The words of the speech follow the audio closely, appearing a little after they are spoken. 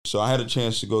So I had a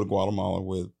chance to go to Guatemala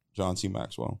with John C.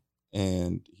 Maxwell,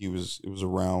 and it was a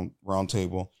round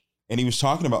table, and he was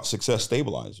talking about success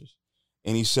stabilizers,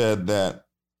 and he said that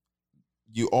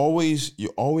you're always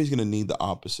going to need the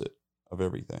opposite of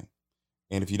everything,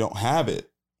 and if you don't have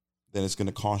it, then it's going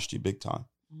to cost you big time.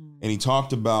 And he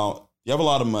talked about, you have a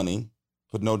lot of money,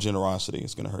 but no generosity,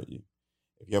 it's going to hurt you.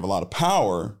 If you have a lot of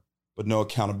power, but no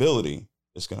accountability,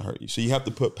 it's going to hurt you. So you have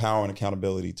to put power and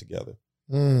accountability together.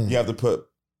 You have to put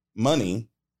money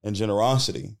and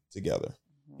generosity together.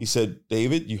 He said,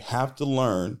 David, you have to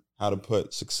learn how to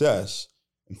put success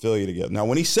and failure together. Now,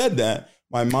 when he said that,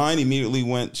 my mind immediately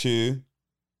went to,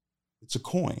 it's a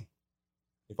coin.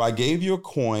 If I gave you a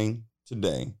coin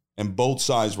today and both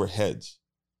sides were heads,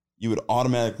 you would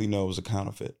automatically know it was a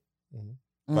counterfeit.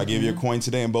 If I gave you a coin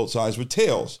today and both sides were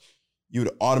tails, you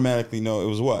would automatically know it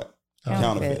was what?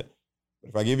 Counterfeit. But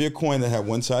if I give you a coin that had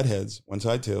one side heads, one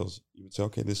side tails, you would say,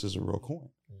 okay, this is a real coin.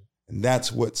 And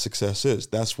that's what success is.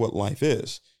 That's what life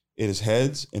is. It is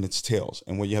heads and it's tails.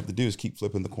 And what you have to do is keep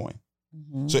flipping the coin.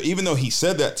 So even though he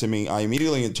said that to me, I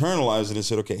immediately internalized it and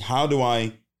said, okay, how do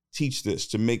I teach this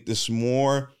to make this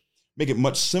make it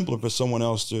much simpler for someone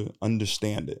else to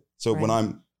understand it? So when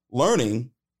I'm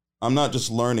learning, I'm not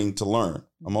just learning to learn.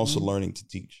 I'm also learning to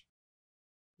teach.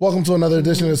 Welcome to another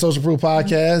edition of the Social Proof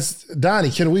Podcast.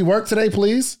 Donnie, can we work today,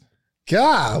 please?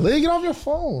 Golly, get off your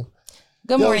phone.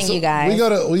 Good morning, you guys.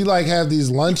 We like have these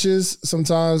lunches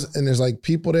sometimes, and there's like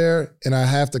people there, and I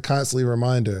have to constantly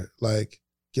remind her, like,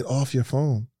 get off your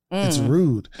phone. It's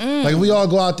rude. Like, we all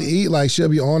go out to eat, like, she'll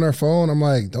be on her phone. I'm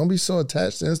like, don't be so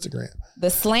attached to Instagram. The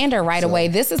slander right away.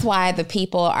 This is why the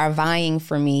people are vying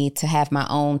for me to have my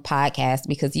own podcast,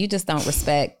 because you just don't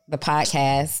respect the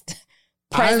podcast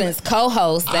presence,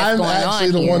 co-host that's going on here. I'm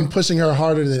actually the one pushing her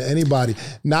harder than anybody.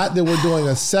 Not that we're doing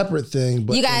a separate thing,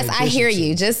 but you guys, I hear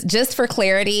you. Just for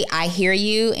clarity, I hear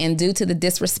you, and due to the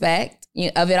disrespect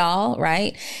of it all,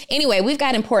 right? Anyway, we've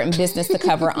got important business to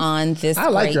cover on this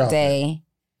great day.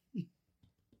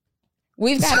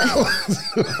 We've got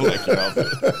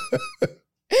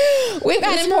We've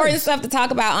got important stuff to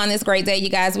talk about on this great day, you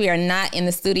guys. We are not in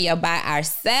the studio by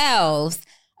ourselves.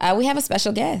 We have a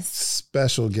special guest.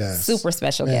 Super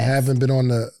special guest. Haven't been on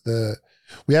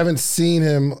we haven't seen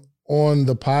him on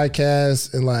the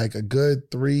podcast in like a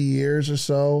good 3 years or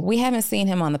so. We haven't seen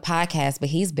him on the podcast, but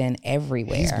he's been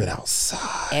everywhere. He's been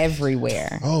outside.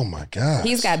 Everywhere. Oh my gosh.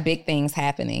 He's got big things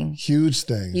happening. Huge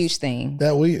things.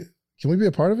 Can we be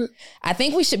a part of it? I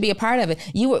think we should be a part of it.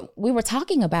 We were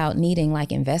talking about needing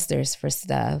like investors for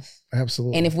stuff.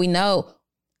 Absolutely. And if we know,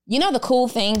 the cool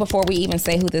thing before we even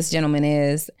say who this gentleman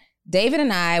is, David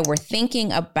and I were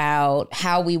thinking about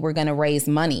how we were going to raise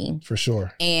money. For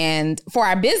sure. And for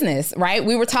our business, right?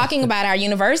 We were talking about our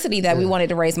university that we wanted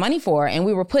to raise money for. And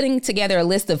we were putting together a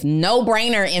list of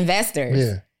no-brainer investors.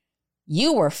 Yeah.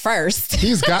 You were first.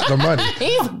 He's got the money.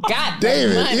 He's got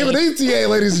David, the money. even ETA,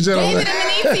 ladies and gentlemen.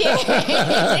 David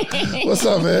and ETA. What's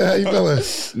up, man? How you feeling?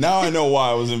 Now I know why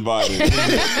I was invited.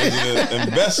 It's an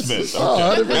investment.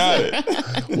 Okay, got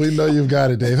it. We know you've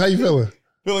got it, Dave. How you feeling?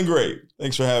 Feeling great.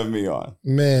 Thanks for having me on.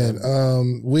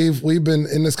 Man, we've been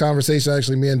in this conversation,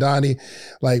 actually, me and Donnie,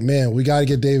 like, man, we got to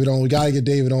get David on. We got to get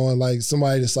David on. Like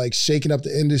somebody that's like shaking up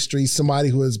the industry, somebody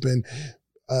who has been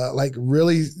like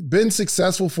really been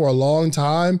successful for a long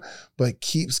time, but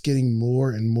keeps getting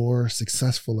more and more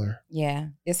successfuler. Yeah,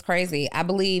 it's crazy. I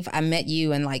believe I met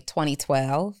you in like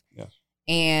 2012. Yeah.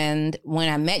 And when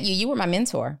I met you, you were my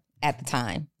mentor at the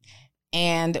time.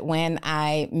 And when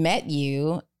I met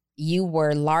you, you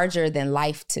were larger than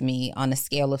life to me on a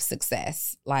scale of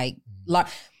success. Like,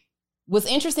 what's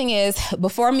interesting is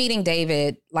before meeting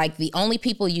David, like the only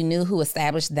people you knew who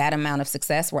established that amount of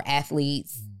success were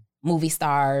athletes, movie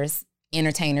stars,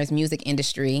 entertainers, music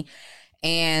industry.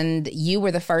 And you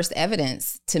were the first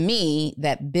evidence to me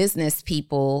that business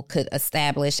people could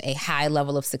establish a high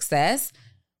level of success,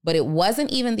 but it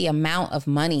wasn't even the amount of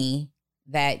money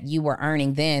that you were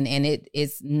earning then. And it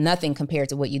is nothing compared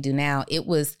to what you do now. It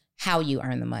was how you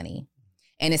earn the money.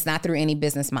 And it's not through any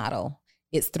business model.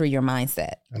 It's through your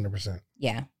mindset. 100%.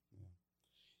 Yeah.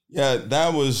 Yeah,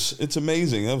 it's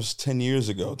amazing. That was 10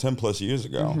 plus years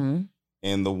ago. Mm-hmm.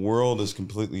 And the world is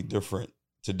completely different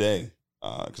today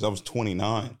because I was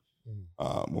 29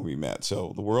 when we met.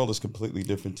 So the world is completely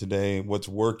different today. What's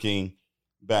working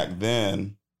back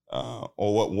then or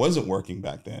what wasn't working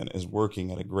back then is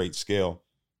working at a great scale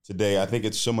today. I think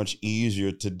it's so much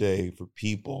easier today for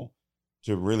people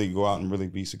to really go out and really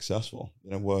be successful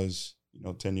than it was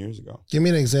 10 years ago. Give me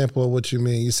an example of what you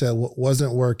mean. You said what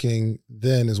wasn't working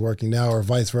then is working now or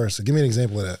vice versa. Give me an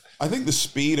example of that. I think the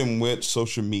speed in which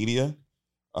social media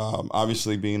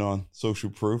Obviously, being on Social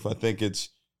Proof, I think it's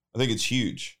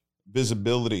huge.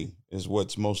 Visibility is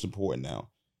what's most important now.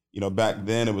 Back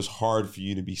then it was hard for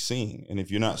you to be seen, and if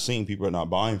you're not seen, people are not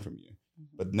buying from you.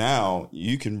 But now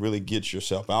you can really get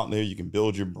yourself out there. You can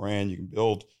build your brand. You can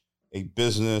build a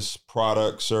business,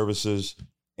 product, services,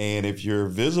 and if you're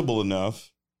visible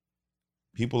enough,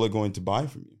 people are going to buy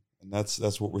from you. And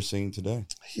that's what we're seeing today.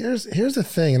 Here's the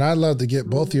thing, and I'd love to get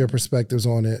both of your perspectives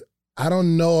on it. I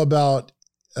don't know about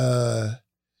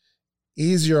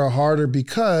easier or harder,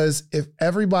 because if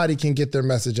everybody can get their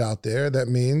message out there, that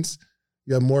means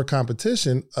you have more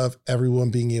competition of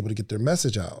everyone being able to get their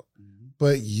message out. Mm-hmm.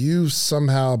 But you've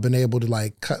somehow been able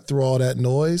to cut through all that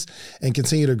noise and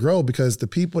continue to grow, because the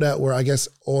people that were, I guess,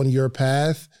 on your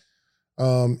path,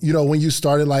 when you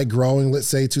started growing, let's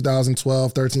say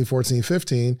 2012, 13, 14,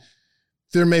 15,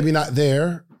 they're maybe not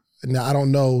there. Now, I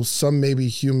don't know, some maybe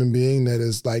human being that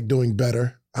is doing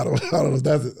better. I don't know if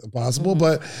that's possible,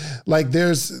 but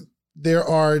there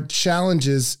are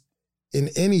challenges in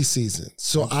any season.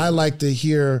 So I like to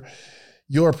hear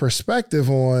your perspective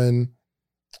on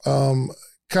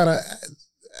kind of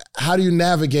how do you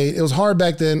navigate? It was hard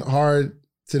back then, hard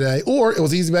today, or it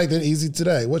was easy back then, easy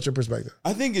today. What's your perspective?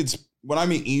 I think it's, when I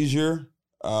mean easier,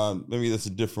 maybe that's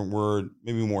a different word,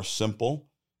 maybe more simple.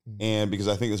 And because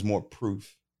I think there's more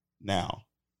proof now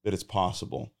that it's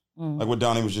possible. Like what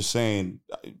Donnie was just saying,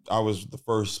 I was the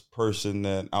first person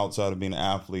that outside of being an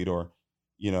athlete or,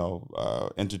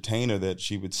 entertainer that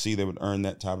she would see that would earn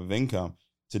that type of income.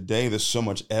 Today, there's so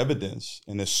much evidence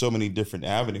and there's so many different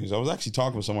avenues. I was actually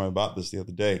talking with someone about this the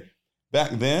other day.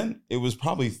 Back then, it was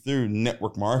probably through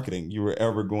network marketing you were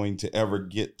ever going to ever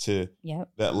get to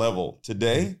that level.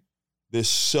 Today, there's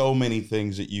so many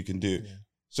things that you can do. Yeah.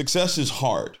 Success is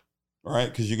hard, right?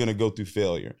 Because you're going to go through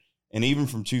failure. And even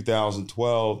from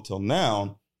 2012 till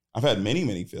now, I've had many,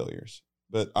 many failures,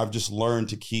 but I've just learned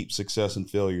to keep success and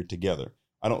failure together.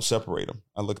 I don't separate them.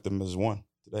 I look at them as one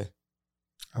today.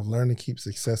 I've learned to keep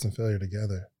success and failure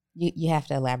together. You have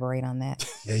to elaborate on that.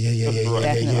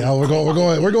 Yeah. Oh,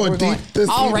 we're going deep this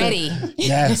already. Evening.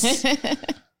 Yes.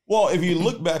 Well, if you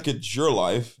look back at your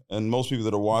life, and most people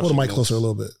that are watching, hold the mic closer a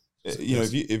little bit.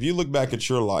 If you look back at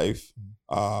your life,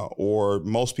 or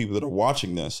most people that are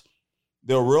watching this,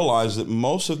 they'll realize that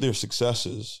most of their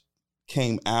successes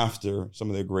came after some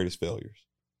of their greatest failures.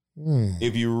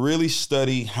 If you really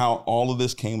study how all of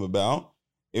this came about,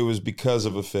 it was because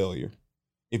of a failure.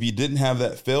 If you didn't have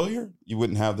that failure, you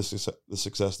wouldn't have the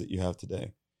success that you have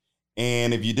today.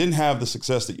 And if you didn't have the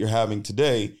success that you're having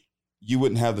today, you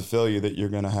wouldn't have the failure that you're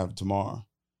going to have tomorrow.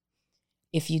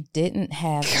 If you didn't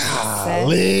have the success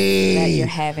that you're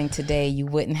having today, you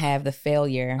wouldn't have the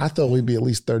failure. I thought we'd be at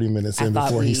least 30 minutes in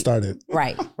before he started.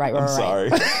 Right. I'm sorry.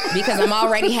 Because I'm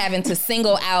already having to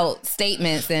single out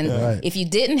statements. And if you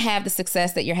didn't have the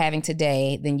success that you're having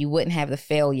today, then you wouldn't have the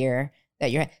failure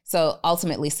that you're. So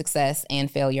ultimately, success and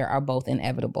failure are both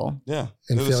inevitable. Yeah.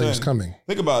 And failure's coming.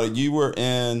 Think about it. You were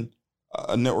in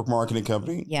a network marketing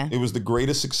company. Yeah. It was the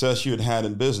greatest success you had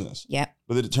in business. Yeah.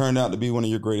 But it turned out to be one of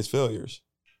your greatest failures.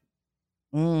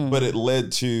 But it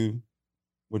led to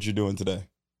what you're doing today.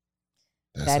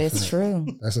 That is true.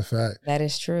 That's a fact. That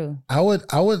is true. I would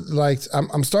like,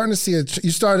 I'm starting to see it.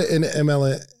 You started in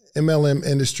the MLM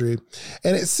industry,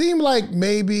 and it seemed like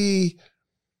maybe,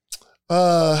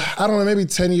 I don't know, maybe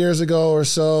 10 years ago or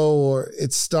so, or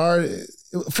it started.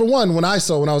 For one, when I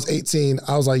was 18,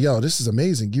 I was like, yo, this is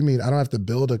amazing. You mean I don't have to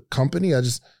build a company? I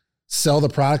just sell the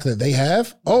product that they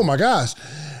have? Oh my gosh.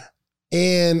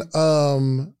 And,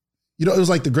 it was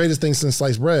like the greatest thing since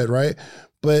sliced bread, right?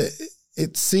 But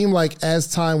it seemed like as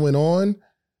time went on,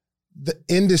 the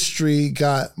industry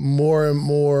got more and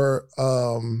more,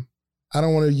 I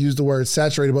don't want to use the word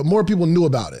saturated, but more people knew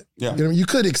about it. Yeah. You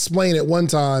could explain it one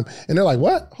time and they're like,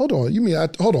 what? Hold on. You mean,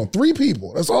 hold on, 3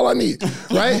 people. That's all I need,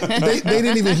 right? they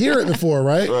didn't even hear it before,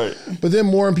 right? Right. But then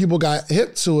more people got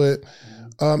hip to it.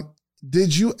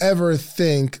 Did you ever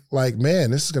think like,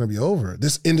 man, this is going to be over,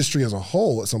 this industry as a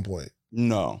whole at some point?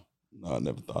 No, I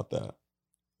never thought that.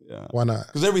 Yeah. Why not?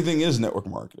 Because everything is network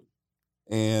marketing.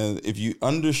 And if you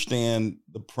understand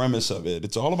the premise of it,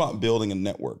 it's all about building a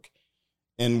network.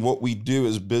 And what we do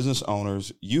as business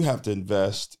owners, you have to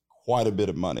invest quite a bit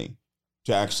of money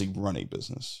to actually run a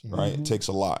business, right? Mm-hmm. It takes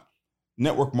a lot.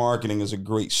 Network marketing is a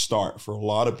great start for a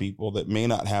lot of people that may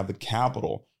not have the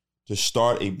capital to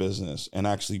start a business and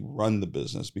actually run the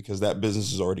business because that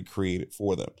business is already created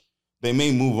for them. They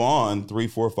may move on 3,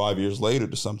 4, 5 years later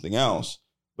to something else,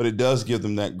 but it does give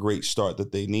them that great start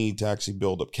that they need to actually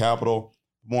build up capital.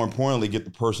 More importantly, get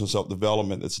the personal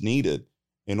self-development that's needed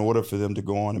in order for them to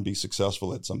go on and be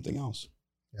successful at something else.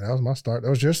 Yeah, that was my start. That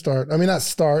was your start. I mean, not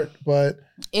start, but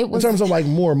It was, in terms of like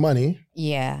more money.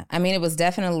 yeah. I mean, it was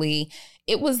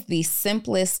the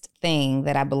simplest thing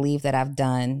that I believe that I've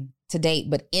done to date.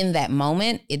 But in that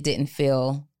moment, it didn't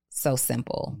feel so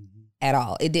simple at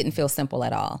all. It didn't feel simple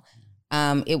at all.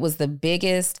 It was the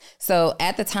biggest. So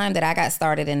at the time that I got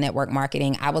started in network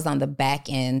marketing, I was on the back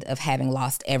end of having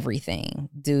lost everything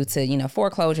due to,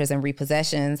 foreclosures and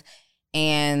repossessions.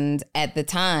 And at the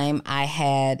time I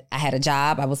had a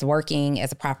job. I was working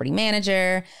as a property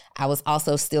manager. I was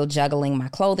also still juggling my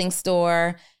clothing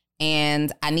store,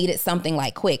 and I needed something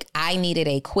like quick. I needed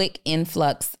a quick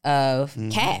influx of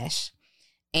cash.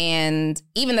 And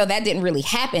even though that didn't really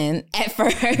happen at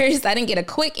first, I didn't get a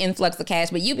quick influx of cash,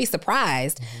 but you'd be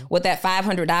surprised what that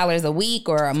 $500 a week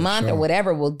or a month or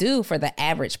whatever will do for the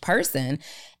average person.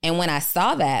 And when I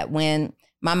saw that, when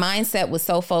my mindset was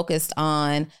so focused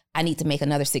on, I need to make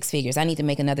another 6 figures, I need to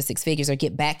make another 6 figures or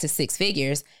get back to 6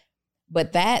 figures.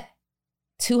 But that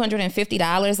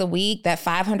 $250 a week, that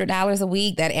 $500 a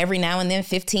week, that every now and then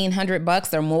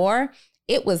 $1,500 or more,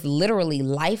 it was literally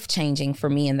life-changing for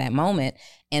me in that moment.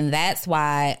 And that's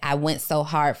why I went so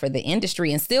hard for the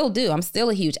industry and still do. I'm still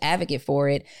a huge advocate for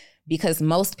it, because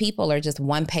most people are just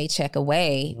one paycheck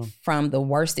away from the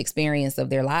worst experience of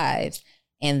their lives.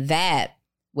 And that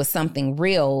was something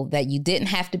real that you didn't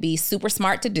have to be super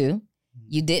smart to do.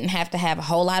 You didn't have to have a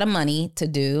whole lot of money to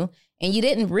do. And you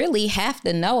didn't really have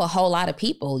to know a whole lot of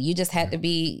people. You just had to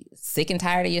be sick and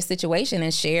tired of your situation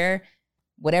and share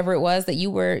whatever it was that you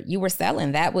were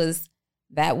selling. That was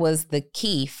the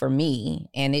key for me.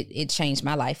 And it changed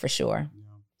my life for sure.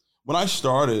 When I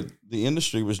started, the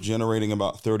industry was generating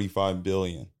about $35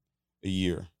 billion a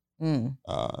year.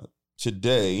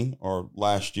 Today, or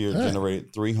last year,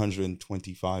 generated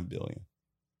 $325 billion.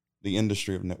 The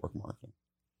industry of network marketing.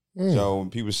 So when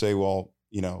people say, well,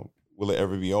 will it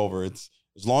ever be over? It's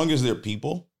as long as there are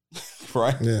people,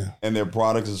 right? Yeah. And there are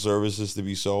products and services to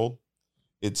be sold.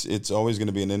 It's always going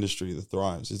to be an industry that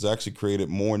thrives. It's actually created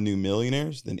more new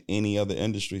millionaires than any other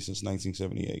industry since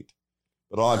 1978.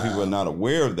 But a lot of people are not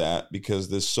aware of that because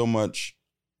there's so much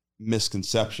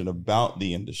misconception about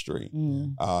the industry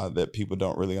that people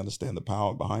don't really understand the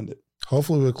power behind it.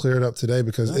 Hopefully we'll clear it up today,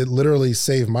 because it literally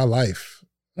saved my life.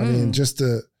 I mean,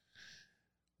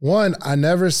 I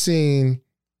never seen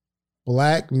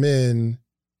Black men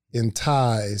in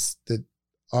ties that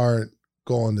aren't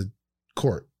going to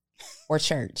court. Or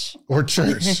church.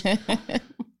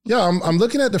 Yeah, I'm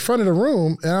looking at the front of the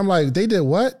room and I'm like, they did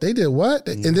what? They did what?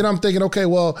 And then I'm thinking, okay,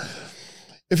 well,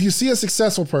 if you see a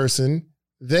successful person,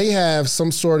 they have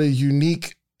some sort of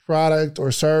unique product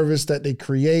or service that they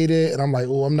created. And I'm like,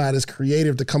 oh, I'm not as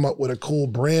creative to come up with a cool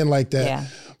brand like that. Yeah.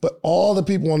 But all the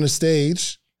people on the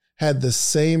stage had the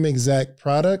same exact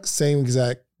product, same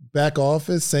exact back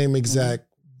office, same exact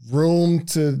room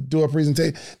to do a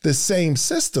presentation, the same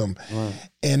system. Right.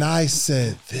 And I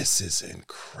said, this is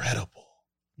incredible.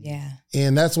 Yeah.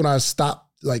 And that's when I stopped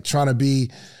trying to be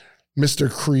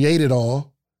Mr. Create It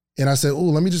All. And I said, oh,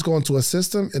 let me just go into a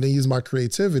system and then use my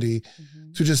creativity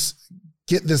to just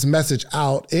get this message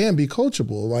out and be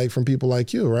coachable, from people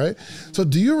like you, right? So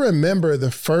do you remember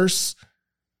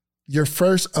your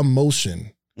first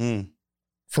emotion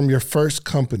from your first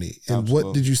company, and Absolutely.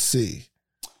 What did you see?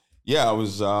 Yeah, I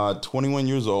was 21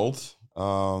 years old,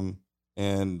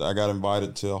 and I got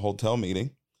invited to a hotel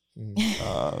meeting,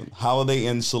 Holiday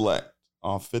Inn Select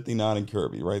off 59 and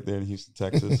Kirby, right there in Houston,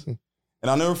 Texas. And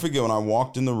I'll never forget when I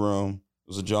walked in the room, there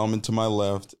was a gentleman to my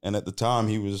left, and at the time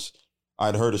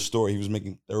I'd heard a story, he was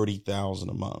making $30,000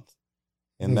 a month.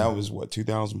 And that was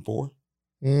 2004?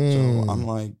 So I'm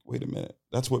like, wait a minute,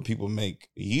 that's what people make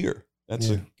a year. That's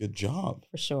a good job.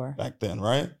 For sure. Back then,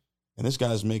 right? And this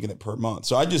guy's making it per month.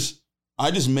 So I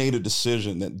just made a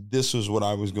decision that this was what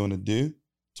I was going to do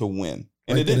to win.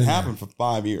 And it didn't happen for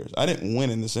 5 years. I didn't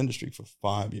win in this industry for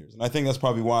 5 years. And I think that's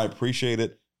probably why I appreciate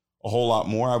it a whole lot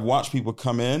more. I've watched people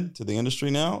come in to the industry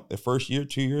now, their first year,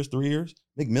 2 years, 3 years,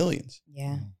 make millions.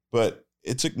 Yeah. But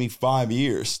it took me 5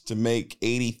 years to make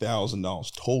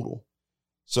 $80,000 total.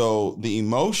 So the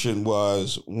emotion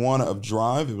was one of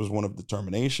drive. It was one of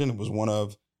determination. It was one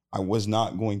of, I was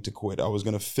not going to quit. I was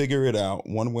going to figure it out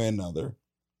one way or another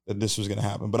that this was going to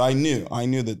happen. But I knew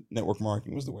that network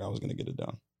marketing was the way I was going to get it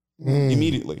done.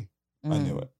 Immediately, I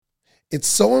knew it. It's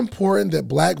so important that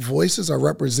Black voices are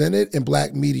represented in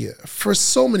Black media for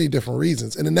so many different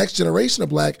reasons. And the next generation of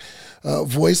Black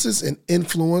voices and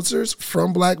influencers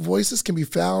from Black voices can be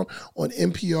found on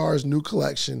NPR's new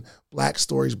collection, Black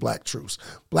Stories, Black Truths.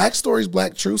 Black Stories,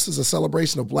 Black Truths is a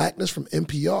celebration of Blackness from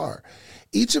NPR.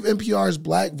 Each of NPR's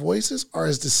Black voices are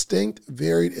as distinct,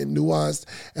 varied, and nuanced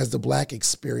as the Black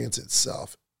experience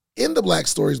itself. In the Black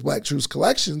Stories, Black Truths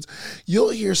collections,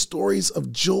 you'll hear stories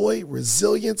of joy,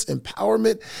 resilience,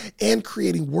 empowerment, and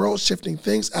creating world-shifting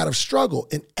things out of struggle.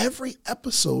 And every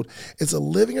episode is a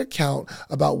living account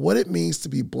about what it means to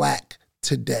be Black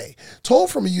today, told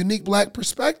from a unique Black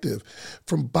perspective.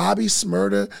 From Bobby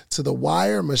Shmurda to The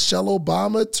Wire, Michelle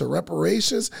Obama to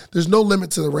reparations, there's no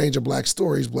limit to the range of Black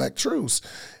stories, Black truths.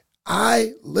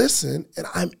 I listen and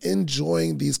I'm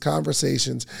enjoying these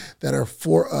conversations that are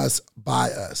for us,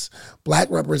 by us. Black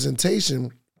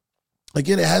representation,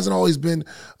 again, it hasn't always been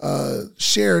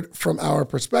shared from our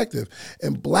perspective.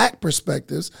 And Black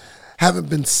perspectives haven't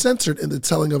been centered in the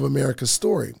telling of America's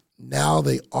story. Now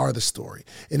they are the story.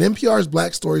 In NPR's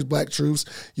Black Stories, Black Truths,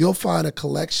 you'll find a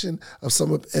collection of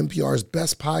some of NPR's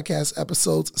best podcast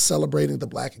episodes celebrating the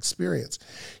Black experience.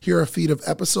 Here are a feed of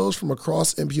episodes from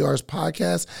across NPR's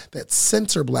podcasts that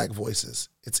center Black voices.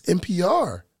 It's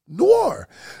NPR Noir.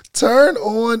 Turn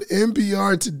on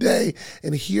NPR today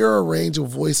and hear a range of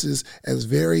voices as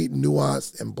varied,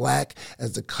 nuanced, and Black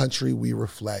as the country we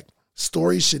reflect.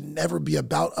 Stories should never be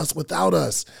about us without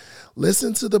us.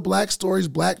 Listen to the Black Stories,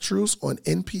 Black Truths on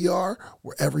NPR,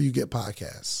 wherever you get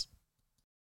podcasts.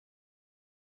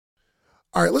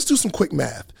 All right, let's do some quick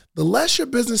math. The less your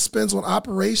business spends on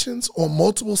operations, on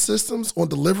multiple systems, on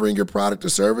delivering your product or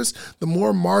service, the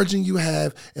more margin you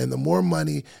have and the more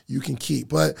money you can keep.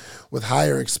 But with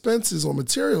higher expenses on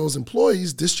materials,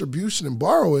 employees, distribution, and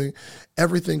borrowing,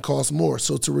 everything costs more.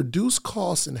 So to reduce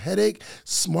costs and headache,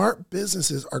 smart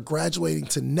businesses are graduating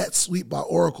to NetSuite by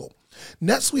Oracle.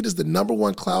 NetSuite is the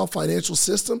 #1 cloud financial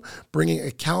system, bringing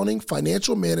accounting,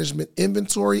 financial management,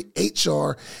 inventory,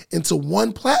 HR into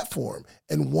one platform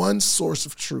and one source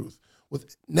of truth.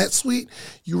 With NetSuite,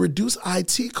 you reduce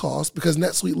IT costs because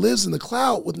NetSuite lives in the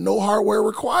cloud with no hardware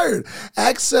required.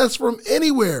 Access from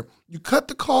anywhere. You cut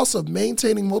the cost of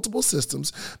maintaining multiple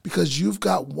systems because you've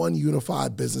got one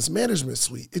unified business management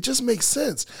suite. It just makes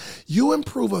sense. You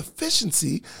improve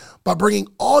efficiency by bringing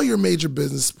all your major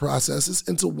business processes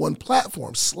into one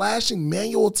platform, slashing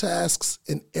manual tasks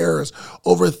and errors.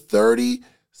 Over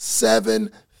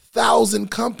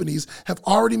 37,000 companies have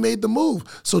already made the move.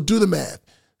 So do the math.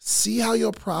 See how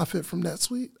you'll profit from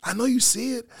NetSuite? I know you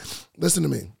see it. Listen to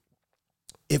me.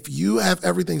 If you have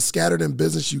everything scattered in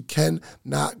business, you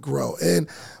cannot grow. And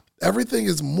everything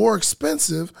is more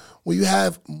expensive when you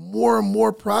have more and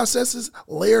more processes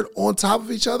layered on top of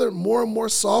each other, more and more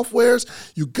softwares.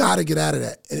 You got to get out of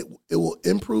that. And it will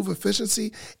improve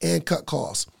efficiency and cut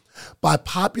costs. By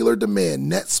popular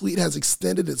demand, NetSuite has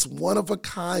extended its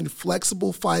one-of-a-kind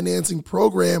flexible financing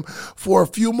program for a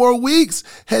few more weeks.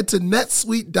 Head to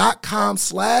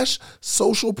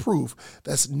netsuite.com/socialproof.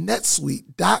 That's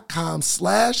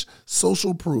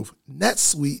netsuite.com/socialproof.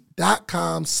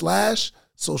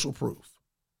 netsuite.com/socialproof.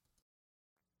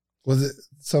 Was it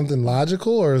something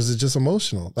logical or is it just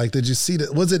emotional? Like, did you see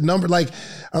that? Was it number? Like,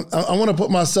 I want to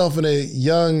put myself in a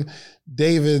young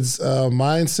David's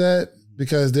mindset,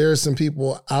 because there are some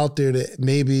people out there that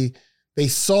maybe they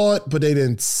saw it, but they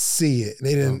didn't see it.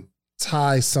 They didn't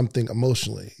tie something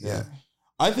emotionally. Yeah.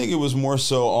 I think it was more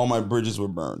so all my bridges were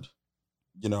burned.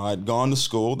 You know, I'd gone to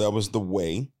school. That was the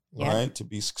way, right, to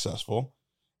be successful.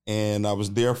 And I was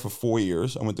there for 4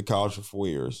 years. I went to college for 4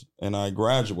 years and I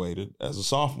graduated as a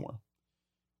sophomore.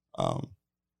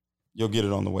 You'll get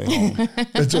it on the way home.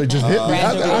 That's what just hit me.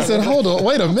 I said, hold on,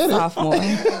 wait a minute. Sophomore.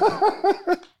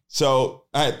 So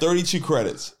I had 32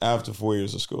 credits after 4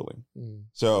 years of schooling.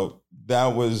 So I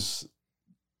was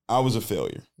a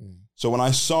failure. So when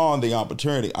I saw the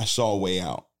opportunity, I saw a way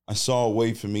out. I saw a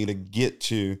way for me to get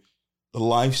to the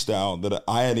lifestyle that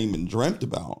I hadn't even dreamt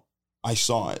about. I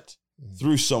saw it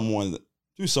through someone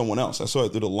else. I saw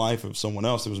it through the life of someone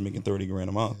else that was making 30 grand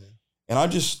a month. And I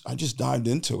just dived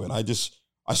into it.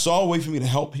 I saw a way for me to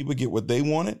help people get what they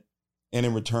wanted. And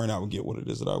in return, I would get what it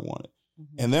is that I wanted.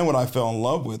 And then what I fell in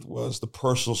love with was the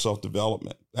personal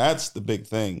self-development. That's the big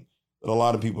thing that a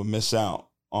lot of people miss out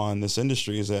on this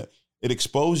industry, is that it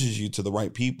exposes you to the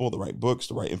right people, the right books,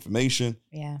 the right information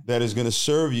that is going to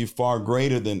serve you far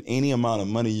greater than any amount of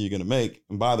money you're going to make.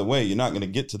 And by the way, you're not going to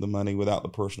get to the money without the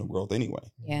personal growth anyway.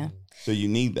 Yeah. So you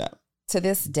need that. To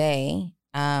this day,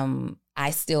 I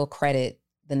still credit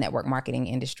the network marketing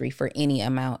industry for any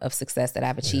amount of success that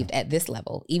I've achieved at this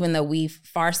level. Even though we've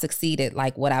far succeeded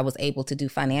like what I was able to do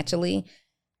financially,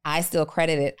 I still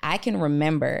credit it. I can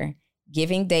remember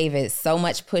giving David so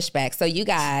much pushback. So you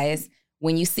guys,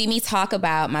 when you see me talk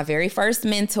about my very first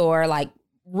mentor, like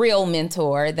real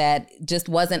mentor that just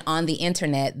wasn't on the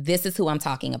internet, this is who I'm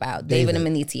talking about. David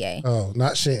Amanitier. Oh,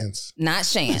 not Shans. Not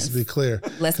Shans. Let's be clear.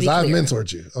 Let's be clear. I've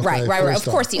mentored you. Okay, Right. Of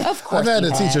course you have. I've had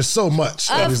to teach her so much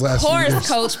these last few years.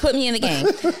 Coach, put me in the game.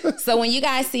 So when you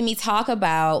guys see me talk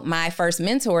about my first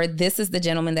mentor, this is the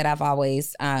gentleman that I've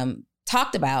always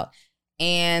talked about.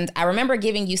 And I remember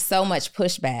giving you so much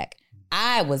pushback.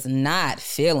 I was not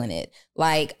feeling it.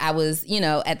 Like I was,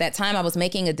 at that time I was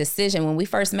making a decision. When we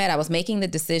first met, I was making the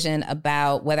decision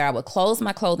about whether I would close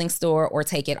my clothing store or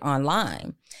take it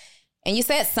online. And you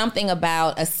said something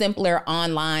about a simpler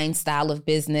online style of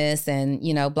business and,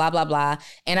 blah, blah, blah.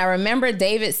 And I remember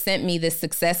David sent me this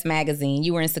Success magazine.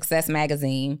 You were in Success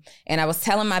magazine. And I was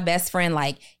telling my best friend,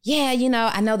 like, yeah,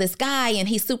 I know this guy and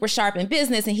he's super sharp in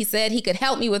business. And he said he could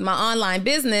help me with my online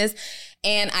business.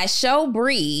 And I show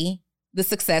Bree the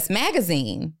Success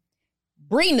magazine.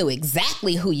 Bree knew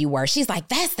exactly who you were. She's like,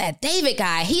 that's that David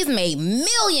guy. He's made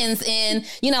millions in,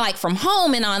 like from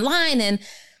home and online. And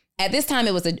at this time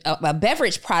it was a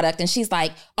beverage product. And she's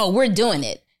like, oh, we're doing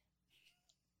it.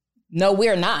 No,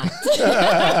 we're not.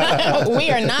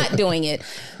 We are not doing it,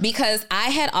 because I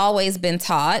had always been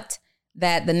taught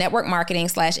that the network marketing /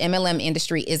 MLM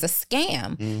industry is a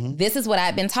scam. Mm-hmm. This is what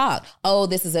I've been taught. Oh,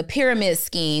 this is a pyramid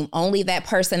scheme. Only that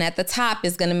person at the top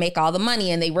is going to make all the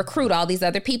money, and they recruit all these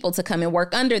other people to come and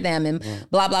work under them and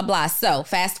blah, blah, blah. So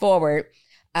fast forward,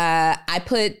 I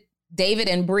put David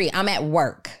and Bree, I'm at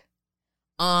work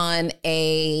on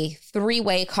a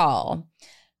 3-way call.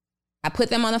 I put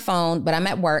them on the phone, but I'm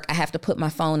at work. I have to put my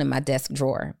phone in my desk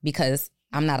drawer because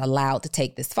I'm not allowed to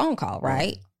take this phone call,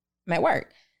 right? I'm at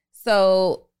work.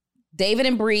 So David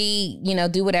and Bree,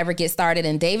 do whatever, get started.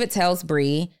 And David tells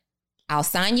Bree, I'll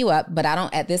sign you up, but I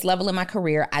don't, at this level in my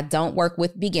career, I don't work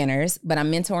with beginners, but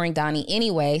I'm mentoring Donnie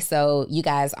anyway. So you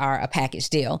guys are a package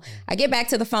deal. I get back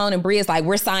to the phone and Bree is like,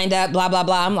 we're signed up, blah, blah,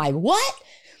 blah. I'm like, what?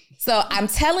 So I'm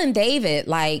telling David,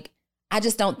 like, I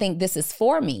just don't think this is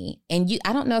for me. And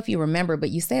I don't know if you remember, but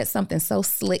you said something so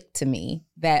slick to me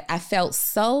that I felt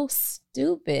so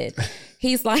stupid.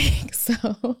 He's like,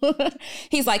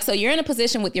 so you're in a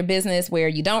position with your business where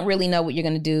you don't really know what you're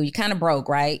going to do. You kind of broke,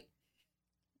 right?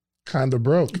 Kind of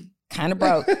broke.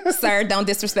 Sir, don't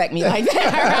disrespect me like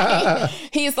that. Right?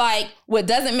 He's like, what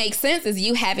doesn't make sense is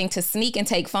you having to sneak and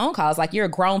take phone calls like you're a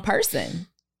grown person.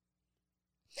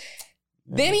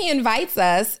 Then he invites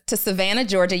us to Savannah,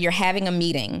 Georgia. You're having a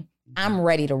meeting. I'm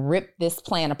ready to rip this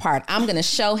plan apart. I'm going to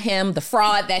show him the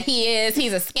fraud that he is.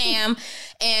 He's a scam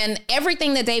and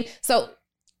everything that so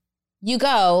you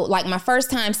go, like my first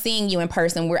time seeing you in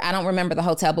person, I don't remember the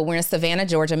hotel, but we're in Savannah,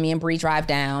 Georgia. Me and Bree drive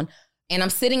down and I'm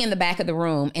sitting in the back of the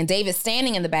room and David's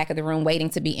standing in the back of the room waiting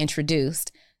to be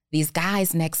introduced. These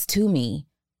guys next to me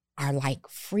are like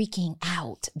freaking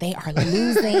out. They are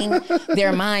losing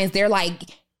their minds. They're like,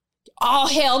 all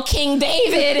hail King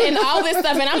David and all this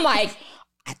stuff. And I'm like,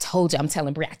 I told you, I'm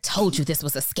telling Bree, I told you this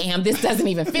was a scam. This doesn't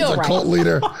even feel right. Cult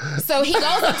leader. So he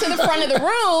goes up to the front of the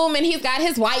room and he's got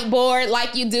his whiteboard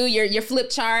like you do, your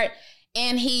flip chart,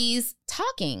 and he's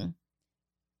talking.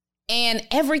 And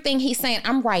everything he's saying,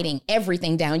 I'm writing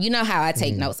everything down. You know how I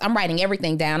take notes. I'm writing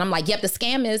everything down. I'm like, yep, the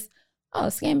scam is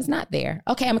not there.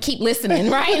 Okay, I'm gonna keep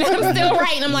listening, right? And I'm still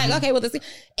writing. I'm like, okay, well,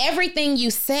 everything you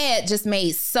said just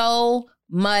made so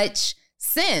much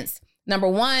sense. Number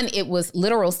one, it was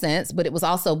literal sense, but it was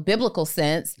also biblical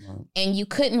sense, and you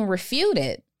couldn't refute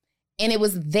it. And it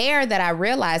was there that I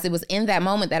realized, it was in that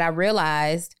moment that I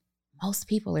realized most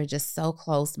people are just so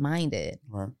closed-minded.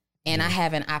 Right. And I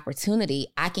have an opportunity.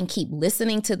 I can keep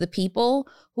listening to the people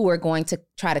who are going to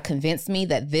try to convince me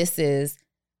that this is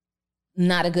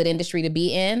not a good industry to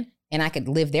be in, and I could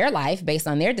live their life based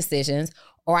on their decisions,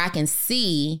 or I can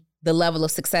see the level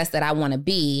of success that I want to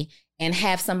be and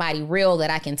have somebody real that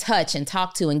I can touch and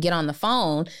talk to and get on the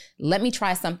phone. Let me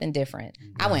try something different.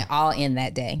 Yeah. I went all in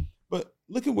that day. But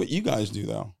look at what you guys do,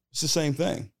 though. It's the same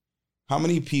thing. How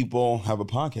many people have a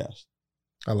podcast?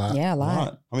 A lot. Yeah, a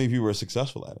lot. How many people are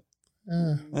successful at it?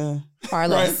 Far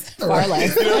less. Right? Far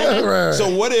less. Right.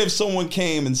 So what if someone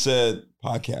came and said,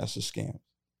 podcast is scam?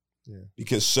 Yeah.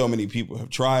 Because so many people have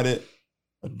tried it,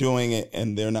 are doing it,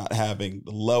 and they're not having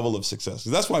the level of success.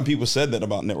 That's why people said that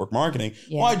about network marketing.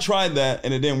 Yeah. Well, I tried that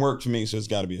and it didn't work for me, so it's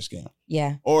got to be a scam.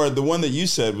 Yeah. Or the one that you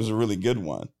said was a really good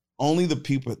one. Only the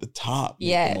people at the top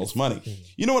make the most money.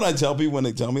 You know what I tell people when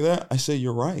they tell me that? I say,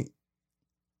 you're right.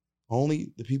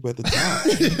 Only the people at the top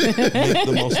make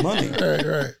the most money.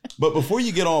 Right. But before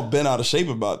you get all bent out of shape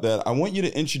about that, I want you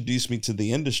to introduce me to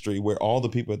the industry where all the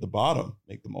people at the bottom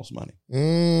make the most money.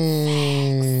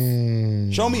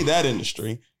 Show me that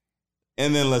industry,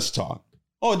 and then let's talk.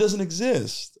 Oh, it doesn't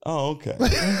exist. Oh, okay.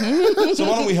 So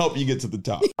why don't we help you get to the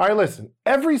top? All right, listen.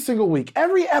 Every single week,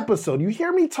 every episode, you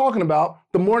hear me talking about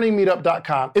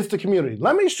themorningmeetup.com. It's the community.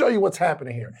 Let me show you what's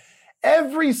happening here.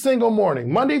 Every single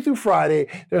morning, Monday through Friday,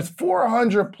 there's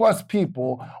 400 plus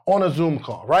people on a Zoom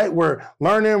call, right? We're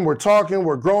learning, we're talking,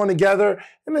 we're growing together,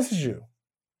 and this is you.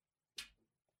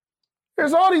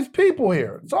 There's all these people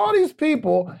here. It's all these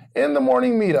people in the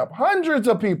morning meetup. Hundreds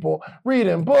of people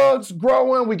reading books,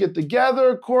 growing. We get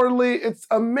together quarterly. It's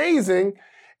amazing.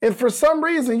 And for some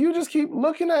reason, you just keep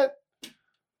looking at,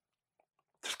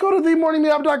 just go to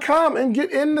themorningmeetup.com and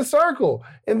get in the circle.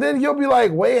 And then you'll be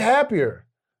like way happier.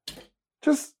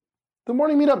 Just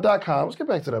themorningmeetup.com. Let's get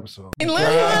back to the episode. And let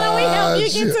me help you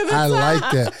get to the top. I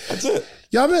like that. That's it.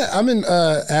 Yeah,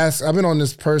 I've been on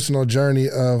this personal journey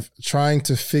of trying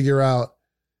to figure out,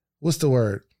 what's the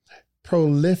word?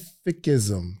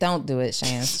 Prolificism. Don't do it,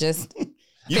 Chance. Just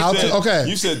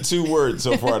You said 2 words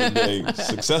so far today.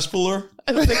 Successfuler.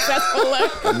 And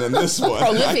then this one.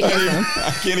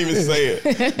 I can't even say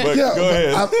it. But go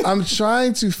ahead. I'm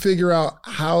trying to figure out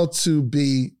how to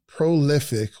be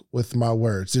prolific with my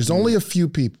words. There's only a few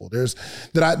people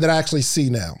that I actually see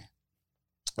now.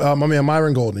 My man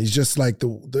Myron Golden, he's just like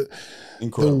the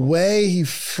way he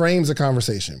frames a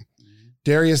conversation.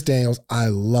 Darius Daniels, I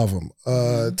love him.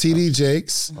 TD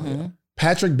Jakes,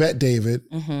 Patrick Bet-David,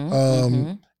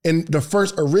 and the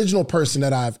first original person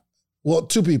that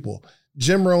 2 people,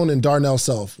 Jim Rohn and Darnell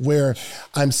Self, where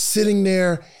I'm sitting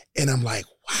there and I'm like,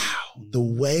 wow, the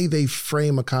way they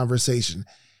frame a conversation.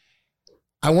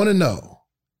 I want to know,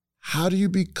 how do you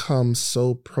become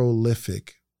so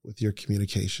prolific with your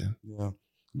communication? Yeah.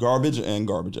 Garbage in,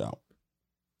 garbage out.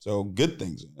 So good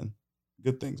things in,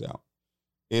 good things out.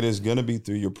 It is going to be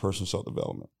through your personal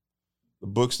self-development. The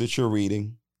books that you're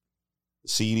reading, the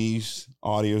CDs,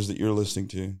 audios that you're listening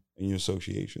to, and your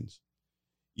associations.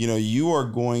 You know, you are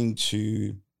going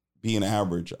to be an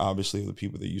average, obviously, of the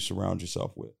people that you surround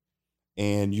yourself with.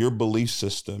 And your belief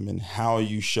system and how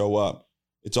you show up,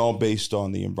 it's all based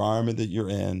on the environment that you're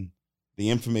in, the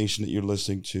information that you're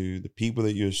listening to, the people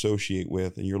that you associate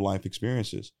with, and your life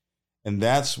experiences. And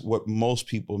that's what most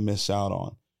people miss out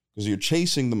on, because you're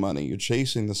chasing the money, you're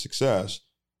chasing the success.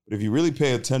 But if you really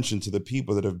pay attention to the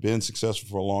people that have been successful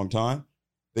for a long time,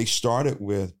 they started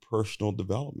with personal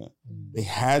development. They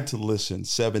had to listen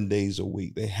 7 days a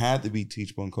week. They had to be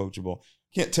teachable and coachable.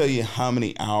 Can't tell you how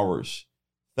many hours,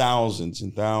 thousands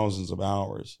and thousands of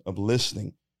hours of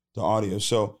listening to audio.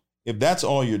 So if that's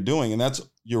all you're doing and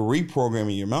you're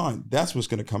reprogramming your mind, that's what's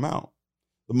going to come out.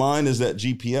 The mind is that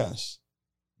GPS,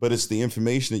 but it's the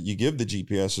information that you give the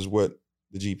GPS is what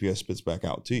the GPS spits back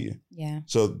out to you. Yeah.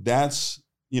 So that's,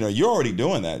 you're already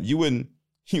doing that. You wouldn't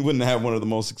have one of the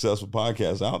most successful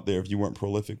podcasts out there if you weren't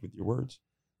prolific with your words.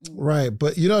 Right.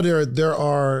 But there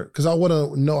are, because I want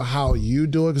to know how you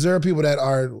do it, because there are people that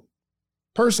are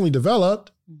personally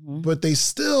developed, but they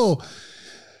still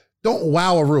don't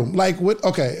wow a room. Like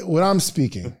when I'm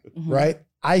speaking, right?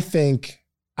 I think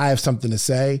I have something to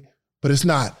say, but it's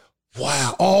not,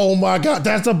 wow, oh my God,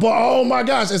 oh my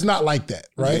gosh. It's not like that,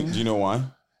 right? Do you know why?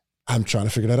 I'm trying to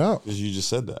figure that out. Because you just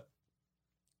said that.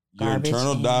 Your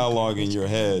internal dialogue in your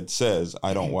head says,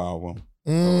 I don't wow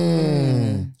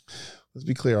them. Let's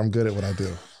be clear, I'm good at what I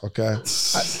do, okay?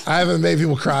 I haven't made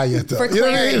people cry yet, though. For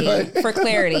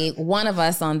clarity, one of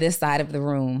us on this side of the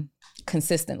room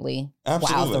consistently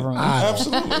wows the room.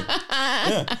 Absolutely.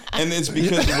 Yeah. And it's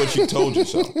because of what you told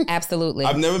yourself. Absolutely.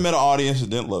 I've never met an audience that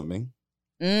didn't love me.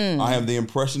 I have the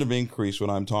impression of increase when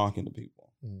I'm talking to people.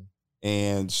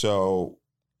 And so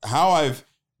how I've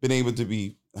been able to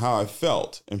be, how I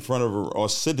felt in front of or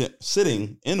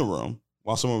sitting in a room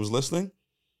while someone was listening,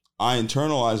 I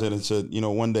internalized it and said,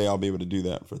 one day I'll be able to do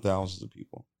that for thousands of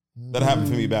people. That happened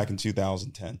for me back in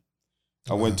 2010.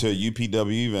 I went to a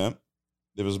UPW event.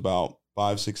 There was about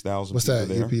 5,000-6,000 What's people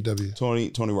that, there.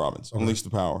 UPW? Tony Robbins, Unleash the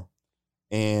Power.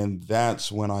 And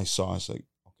that's when I saw, it's like,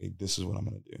 okay, this is what I'm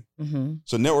going to do.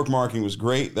 So network marketing was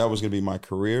great. That was going to be my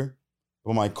career.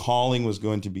 But my calling was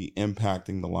going to be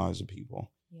impacting the lives of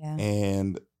people. Yeah.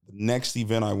 And the next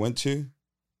event I went to,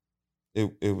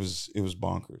 it was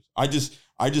bonkers. I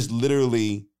just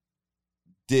literally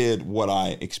did what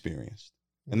I experienced.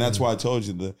 And that's why I told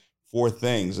you the 4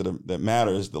 things that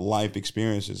matter is the life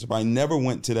experiences. If I never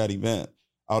went to that event,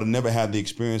 I would have never had the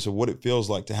experience of what it feels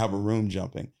like to have a room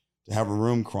jumping, to have a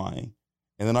room crying.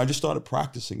 And then I just started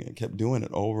practicing it, kept doing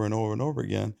it over and over and over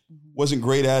again. Wasn't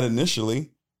great at it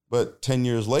initially, but 10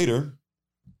 years later,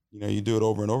 you do it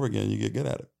over and over again, you get good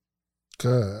at it.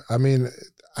 Good. I mean,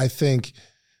 I think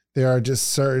there are just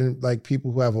certain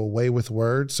people who have a way with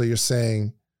words. So you're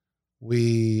saying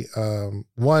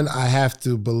one, I have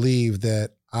to believe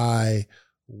that I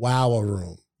wow a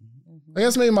room. I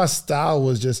guess maybe my style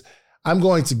was just, I'm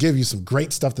going to give you some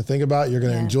great stuff to think about. You're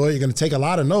going to enjoy it. You're going to take a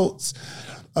lot of notes.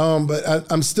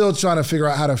 But I'm still trying to figure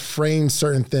out how to frame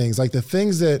certain things. Like the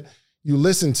things that you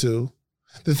listen to,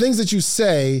 the things that you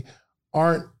say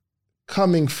aren't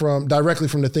coming directly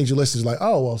from the things you listen to. Like,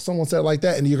 oh, well, someone said it like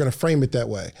that, and you're going to frame it that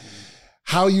way.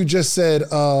 How you just said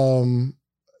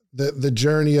the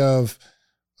journey of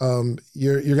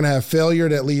you're going to have failure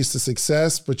that leads to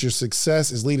success, but your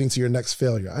success is leading to your next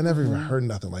failure. I never even heard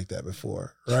nothing like that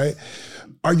before, right?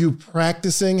 Are you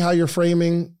practicing how you're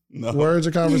framing words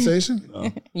or conversation?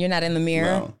 No. You're not in the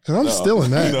mirror? Because I'm still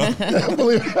in that.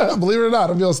 believe it or not,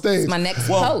 I'm on stage. It's my next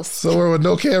post. Somewhere with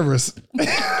no cameras.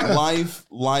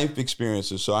 life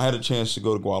experiences. So I had a chance to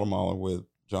go to Guatemala with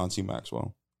John C.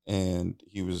 Maxwell, and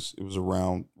it was a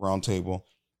round table,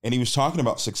 and he was talking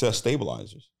about success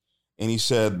stabilizers. And he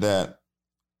said that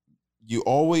you're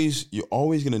always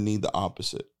going to need the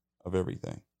opposite of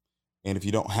everything. And if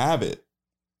you don't have it,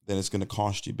 then it's going to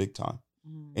cost you big time.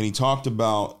 And he talked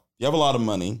about, you have a lot of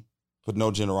money, but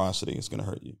no generosity, it's going to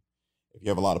hurt you. If you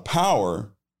have a lot of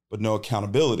power, but no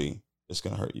accountability, it's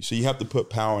going to hurt you. So you have to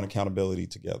put power and accountability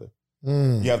together.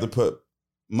 You have to put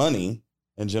money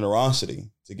and generosity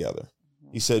together.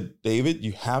 He said, David,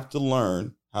 you have to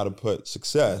learn how to put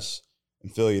success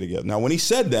and failure together. Now, when he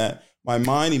said that, my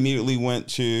mind immediately went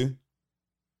to,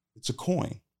 it's a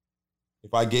coin.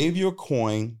 If I gave you a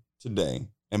coin today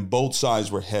and both sides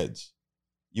were heads,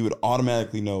 you would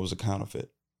automatically know it was a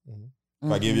counterfeit.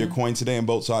 If I gave you a coin today and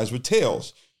both sides were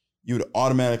tails, you would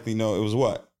automatically know it was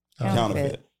what? A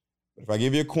counterfeit. But if I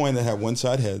give you a coin that had one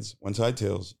side heads, one side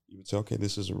tails, you would say, okay,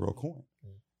 this is a real coin.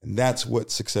 And that's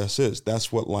what success is.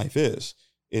 That's what life is.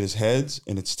 It is heads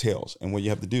and it's tails. And what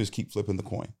you have to do is keep flipping the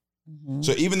coin.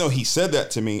 So even though he said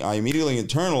that to me, I immediately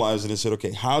internalized it and said,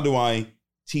 okay, how do I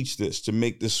teach this to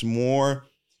make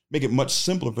it much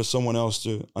simpler for someone else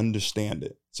to understand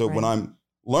it? So when I'm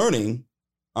learning,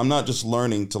 I'm not just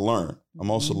learning to learn. I'm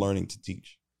also learning to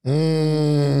teach.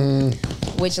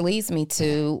 Which leads me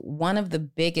to one of the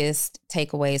biggest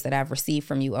takeaways that I've received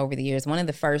from you over the years. One of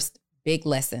the first major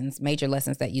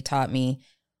lessons that you taught me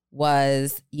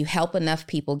was, you help enough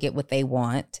people get what they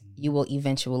want, you will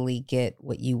eventually get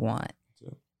what you want.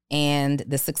 And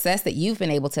the success that you've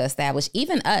been able to establish,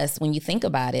 even us, when you think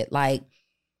about it, like,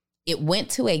 it went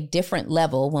to a different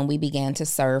level when we began to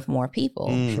serve more people.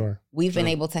 Sure. We've been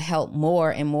able to help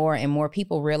more and more and more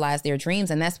people realize their dreams.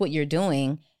 And that's what you're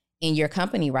doing in your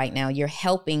company right now. You're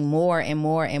helping more and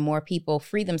more and more people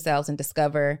free themselves and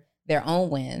discover their own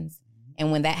wins.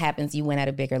 And when that happens, you win at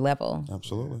a bigger level.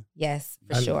 Absolutely. Yes,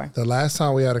 for sure. The last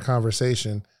time we had a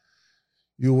conversation,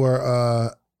 you were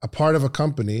a part of a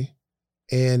company,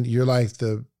 and you're like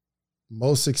the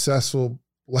most successful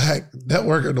Black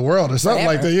networker in the world or something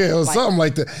like that. Yeah, it was something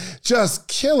like that. Just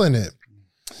killing it.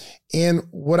 And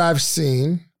what I've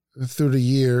seen through the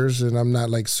years, and I'm not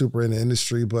like super in the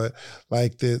industry, but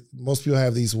like most people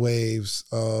have these waves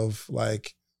of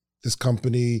like this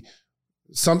company,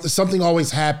 something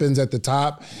always happens at the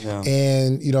top,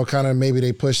 and kind of maybe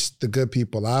they push the good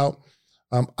people out.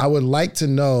 I would like to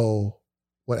know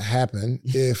what happened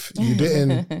if you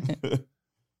didn't,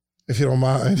 if you don't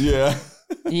mind. Yeah.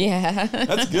 Yeah.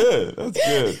 That's good. That's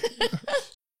good.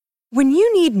 When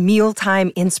you need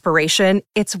mealtime inspiration,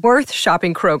 it's worth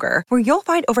shopping Kroger, where you'll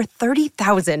find over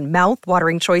 30,000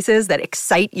 mouth-watering choices that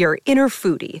excite your inner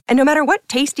foodie. And no matter what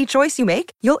tasty choice you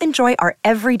make, you'll enjoy our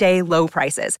everyday low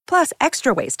prices, plus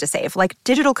extra ways to save, like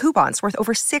digital coupons worth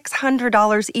over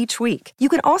 $600 each week. You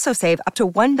can also save up to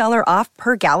 $1 off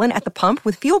per gallon at the pump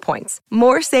with fuel points.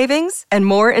 More savings and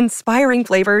more inspiring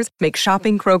flavors make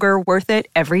shopping Kroger worth it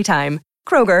every time.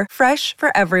 Kroger, fresh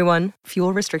for everyone.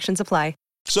 Fuel restrictions apply.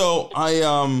 So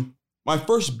my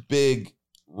first big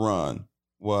run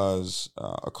was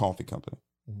a coffee company.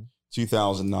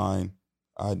 2009.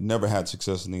 I'd never had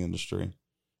success in the industry,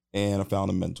 and I found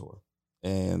a mentor,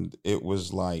 and it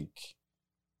was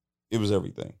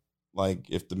everything. Like,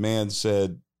 if the man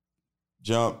said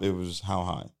jump, it was how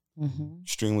high.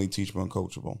 Extremely teachable and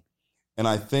coachable. And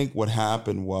I think what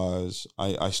happened was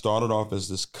I started off as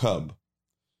this cub,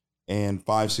 and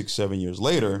 5, 6, 7 years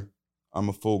later, I'm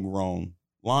a full-grown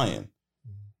lion.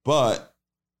 But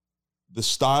the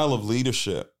style of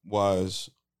leadership was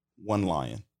one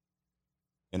lion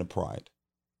and a pride.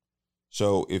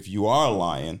 So if you are a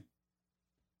lion,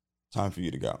 time for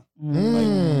you to go.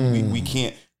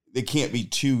 Like, there can't be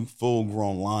 2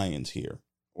 full-grown lions here,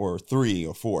 or 3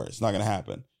 or 4. It's not going to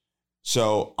happen.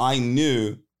 So I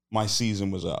knew my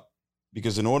season was up,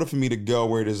 because in order for me to go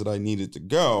where it is that I needed to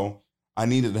go, I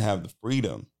needed to have the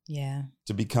freedom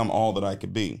to become all that I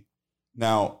could be.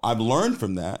 Now, I've learned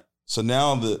from that. So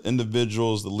now the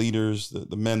individuals, the leaders,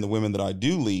 the men, the women that I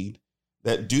do lead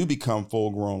that do become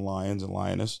full-grown lions and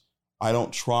lioness, I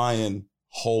don't try and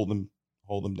hold them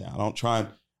down.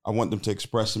 I want them to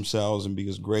express themselves and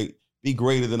be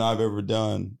greater than I've ever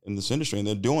done in this industry. And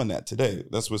they're doing that today.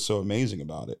 That's what's so amazing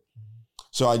about it.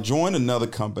 So I joined another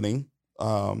company.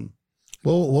 Well,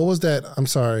 what was that? I'm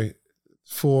sorry.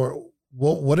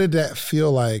 What did that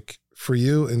feel like for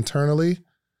you internally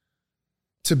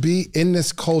to be in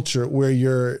this culture where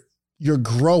you're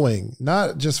growing,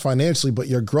 not just financially, but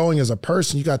you're growing as a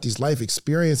person? You got these life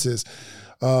experiences,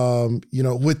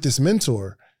 with this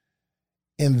mentor.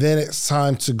 And then it's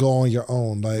time to go on your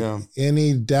own.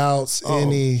 Any doubts,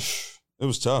 It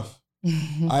was tough.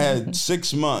 I had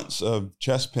 6 months of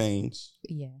chest pains.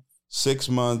 Yeah. 6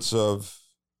 months of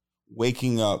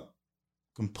waking up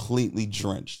completely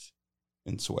drenched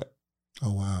in sweat.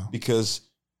 Oh, wow. Because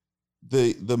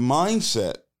the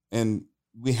mindset, and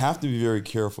we have to be very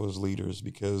careful as leaders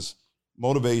because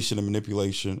motivation and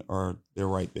manipulation they're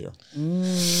right there.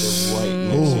 They're right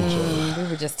next to each other. We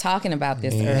were just talking about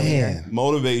this earlier.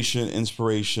 Motivation,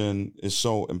 inspiration is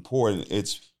so important.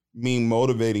 It's me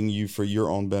motivating you for your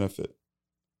own benefit.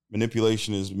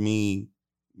 Manipulation is me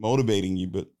motivating you,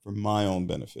 but for my own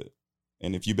benefit.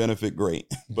 And if you benefit,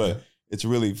 great, but it's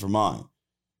really for mine.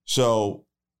 So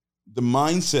the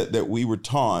mindset that we were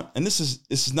taught, and this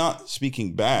is not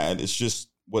speaking bad, it's just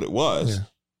what it was. Yeah.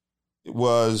 It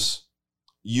was,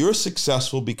 you're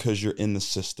successful because you're in the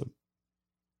system.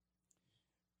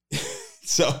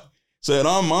 So in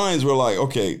our minds, we're like,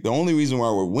 okay, the only reason why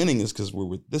we're winning is because we're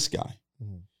with this guy.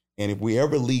 Mm-hmm. And if we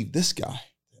ever leave this guy,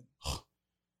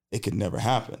 it could never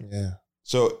happen. Yeah.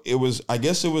 So I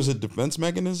guess it was a defense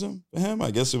mechanism for him.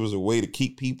 I guess it was a way to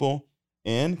keep people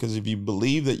in, because if you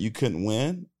believe that you couldn't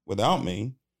win without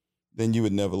me, then you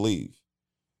would never leave.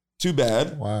 Too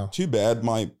bad. Wow. Too bad.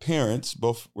 My parents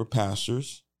both were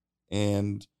pastors,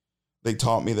 and they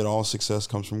taught me that all success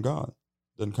comes from God.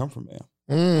 It doesn't come from man.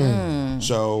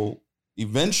 So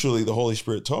eventually the Holy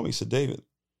Spirit told me, he said, David,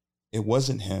 it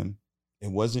wasn't him.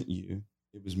 It wasn't you.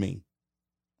 It was me.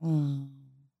 And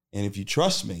if you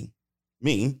trust me,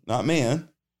 not man,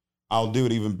 I'll do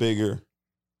it even bigger,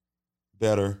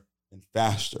 better, and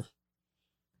faster.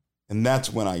 And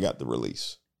that's when I got the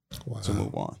release to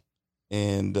move on.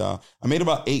 And I made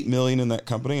about $8 million in that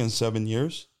company in 7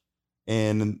 years.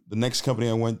 And the next company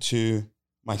I went to,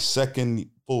 my second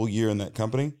full year in that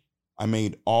company, I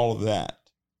made all of that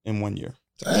in 1 year.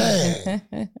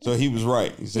 Dang. So he was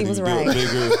right. He said he was would right. do it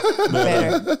bigger,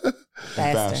 better,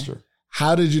 faster.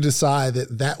 How did you decide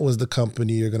that was the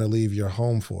company you're going to leave your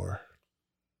home for?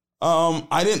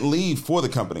 I didn't leave for the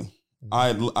company.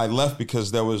 I left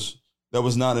because that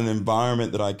was not an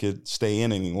environment that I could stay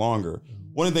in any longer.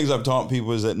 One of the things I've taught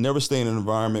people is that never stay in an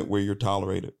environment where you're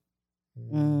tolerated.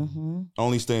 Mm-hmm.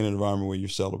 Only stay in an environment where you're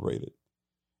celebrated.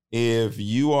 If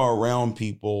you are around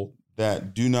people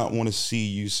that do not want to see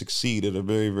you succeed at a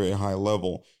very, very high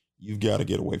level, you've got to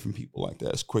get away from people like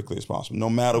that as quickly as possible, no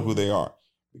matter who they are,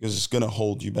 because it's going to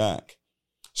hold you back.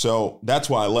 So that's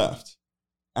why I left.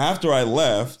 After I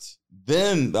left,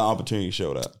 then the opportunity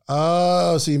showed up.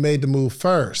 Oh, so you made the move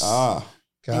first. And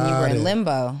you were in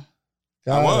limbo.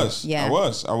 I was. Yeah. I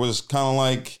was kind of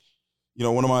like,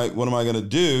 what am I going to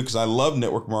do? Because I love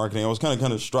network marketing. I was kind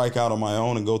of strike out on my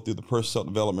own and go through the personal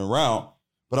development route.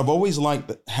 But I've always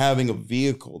liked having a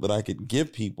vehicle that I could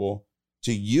give people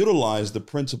to utilize the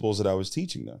principles that I was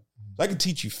teaching them. So I could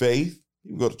teach you faith.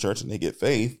 People go to church and they get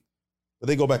faith, but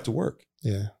they go back to work.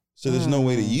 Yeah. So there's no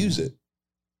way to use it.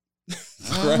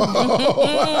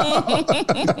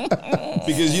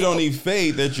 Because you don't need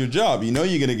faith at your job. You know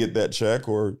you're going to get that check,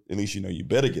 or at least you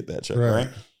better get that check, right?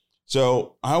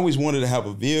 So I always wanted to have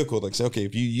a vehicle like say, okay,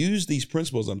 if you use these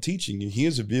principles I'm teaching you,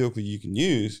 here's a vehicle you can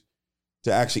use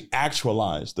to actually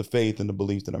actualize the faith and the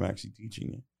belief that I'm actually teaching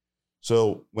you.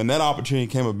 So when that opportunity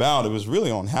came about, it was really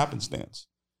on happenstance.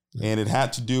 Yeah. And it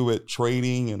had to do with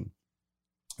trading and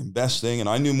investing. And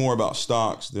I knew more about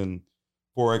stocks than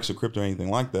Forex or crypto or anything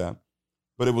like that.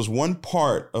 But it was one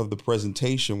part of the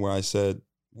presentation where I said,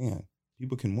 man,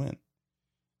 people can win.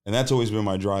 And that's always been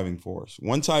my driving force.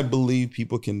 Once I believe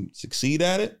people can succeed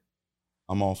at it,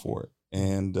 I'm all for it.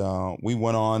 And we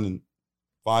went on in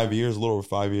 5 years, a little over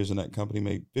 5 years in that company,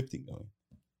 made $50 million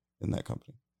in that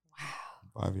company.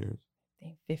 Wow. 5 years.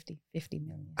 50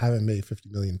 million. I haven't made 50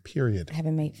 million, period. I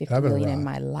haven't made 50 million in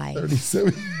my life.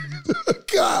 37.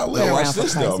 God, watch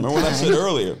this though. Remember what I said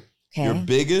earlier? Okay. Your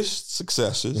biggest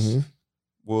successes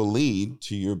will lead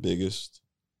to your biggest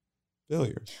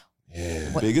failures.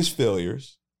 Yeah. Biggest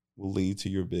failures will lead to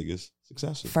your biggest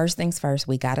successes. First things first,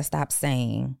 we got to stop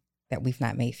saying that we've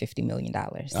not made $50 million.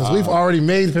 Because we've already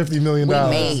made $50 million. We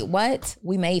made what?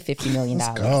 We made $50 million.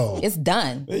 Let's go. It's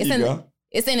done. There you go.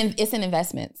 It's in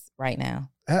investments right now.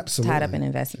 Absolutely. Tied up in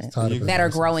investments Tied up in that are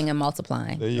investments. growing and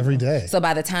multiplying. There you Every go. day. So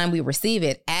by the time we receive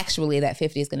it, actually that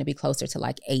 50 is going to be closer to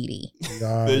like 80.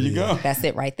 There you go. That's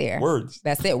it right there. Words.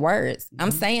 That's it, words.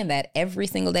 I'm saying that every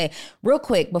single day. Real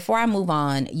quick, before I move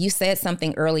on, you said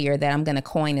something earlier that I'm going to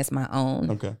coin as my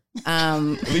own. Okay.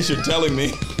 At least you're telling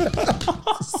me.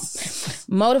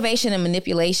 Motivation and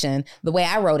manipulation, the way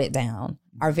I wrote it down,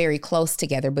 are very close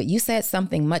together, but you said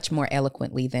something much more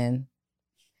eloquently than,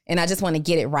 and I just want to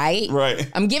get it right. Right.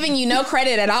 I'm giving you no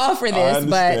credit at all for this,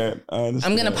 but I'm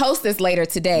going to post this later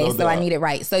today, No so I doubt. need it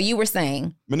right. So you were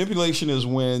saying? Manipulation is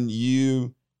when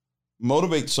you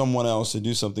motivate someone else to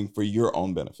do something for your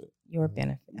own benefit. Your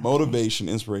benefit. Motivation,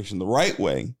 inspiration, the right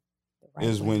way Right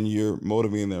is way. when you're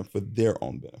motivating them for their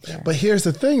own benefit. Yeah. But here's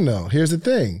the thing, though. Here's the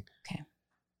thing. Okay.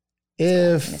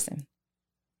 If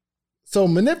so,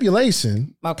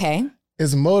 manipulation Okay.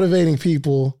 is motivating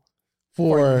people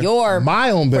for your my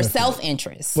own For benefit.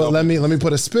 self-interest. But let me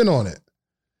put a spin on it.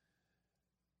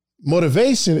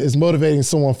 Motivation is motivating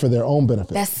someone for their own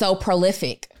benefit. That's so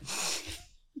prolific.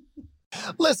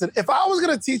 Listen, if I was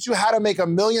going to teach you how to make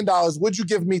 $1 million, would you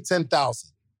give me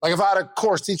 10,000? Like if I had a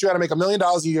course teach you how to make $1 million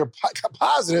a year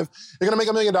positive, you're going to make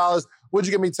 $1 million, would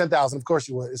you give me 10,000? Of course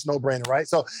you would. It's no brainer, right?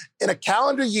 So in a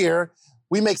calendar year,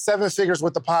 we make 7 figures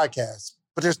with the podcast.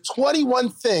 But there's 21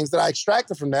 things that I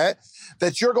extracted from that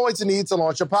you're going to need to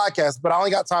launch your podcast. But I only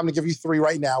got time to give you 3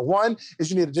 right now. One is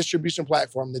you need a distribution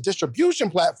platform. The distribution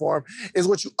platform is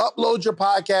what you upload your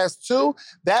podcast to.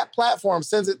 That platform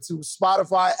sends it to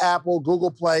Spotify, Apple,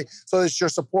 Google Play, so that your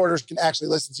supporters can actually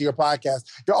listen to your podcast.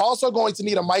 You're also going to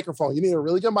need a microphone. You need a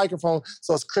really good microphone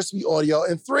so it's crispy audio.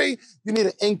 And 3, you need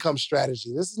an income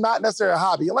strategy. This is not necessarily a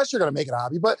hobby, unless you're going to make it a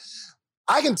hobby. But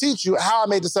I can teach you how I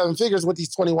made the 7 figures with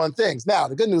these 21 things. Now,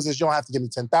 the good news is you don't have to give me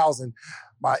 10,000.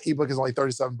 My ebook is only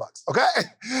 $37,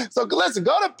 okay? So listen,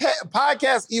 go to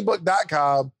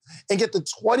podcastebook.com and get the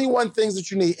 21 things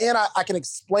that you need. And I can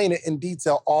explain it in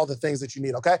detail, all the things that you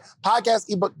need, okay?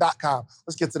 Podcastebook.com.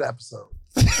 Let's get to the episode.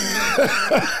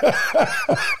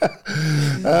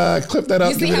 Clip that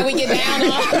up. You see how we get down on?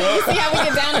 You see how we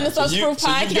get down on the Social Proof So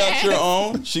podcast? you got your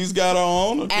own. She's got her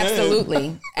own. Okay.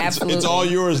 Absolutely. Absolutely. It's all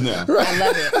yours now. I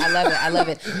love it. I love it. I love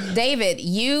it. David,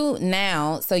 you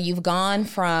now, so you've gone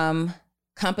from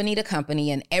company to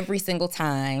company, and every single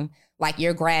time, like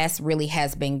your grass really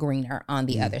has been greener on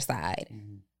the other side.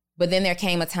 But then there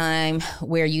came a time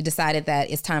where you decided that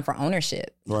it's time for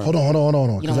ownership. Right. Hold on.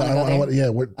 You don't wanna go there? Yeah,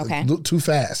 we're Okay. too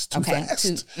fast. Too Okay.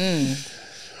 fast.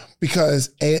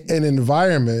 Because an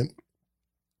environment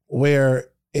where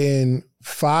in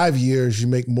 5 years you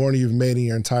make more than you've made in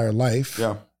your entire life.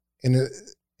 Yeah. In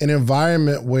an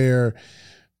environment where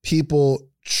people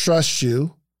trust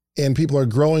you and people are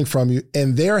growing from you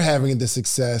and they're having the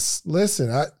success. Listen,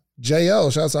 JL,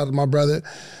 shouts out to my brother.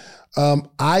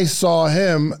 I saw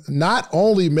him not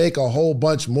only make a whole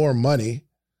bunch more money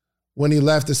when he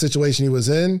left the situation he was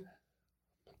in,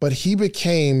 but he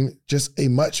became just a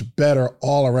much better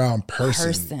all-around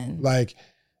person. Like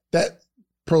that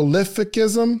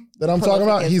prolificism that I'm talking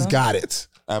about, he's got it.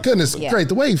 Absolutely. Goodness, Yeah. great.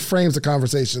 The way he frames the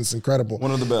conversation is incredible.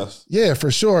 One of the best. Yeah,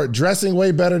 for sure. Dressing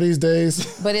way better these days.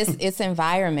 But it's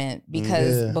environment,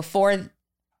 because Yeah.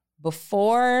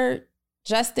 before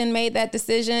Justin made that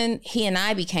decision, he and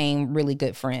I became really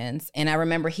good friends. And I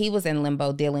remember he was in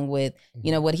limbo dealing with,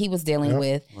 what he was dealing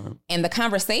with. Right. And the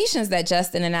conversations that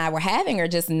Justin and I were having are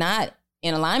just not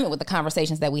in alignment with the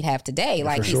conversations that we have today.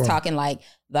 Like he's talking like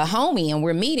the homie, and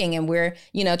we're meeting and we're,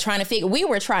 we were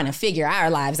trying to figure our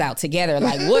lives out together.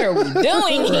 Like, what are we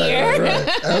doing here?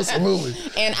 Right. Absolutely.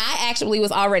 And I actually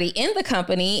was already in the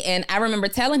company, and I remember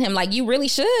telling him, like, you really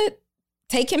should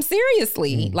take him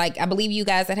seriously. Like, I believe you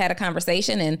guys had a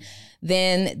conversation, and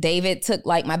then David took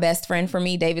like my best friend for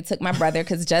me. David took my brother,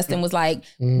 because Justin was like,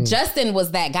 Justin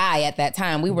was that guy at that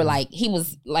time. We were like, he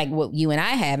was like what you and I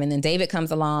have. And then David comes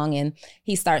along and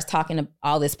he starts talking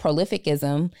all this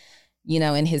prolificism,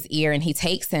 in his ear, and he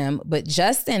takes him. But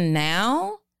Justin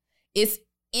now is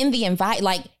in the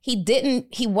like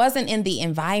he wasn't in the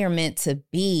environment to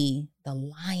be the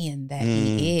lion that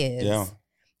he is. Yeah.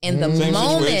 And the Same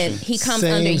moment situation. he comes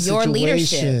under your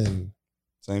leadership.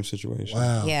 Same situation.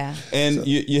 Wow. Yeah. And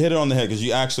you hit it on the head, because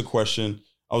you asked the question.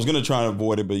 I was going to try and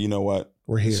avoid it, but you know what?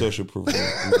 We're here. Social proof.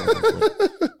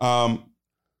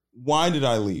 Why did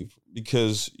I leave?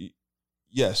 Because,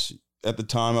 yes, at the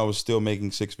time I was still making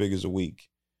 6 figures a week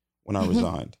when I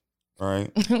resigned. All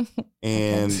right.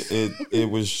 And it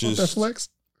was What's that just flex?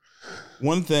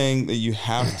 one thing that you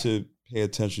have to pay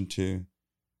attention to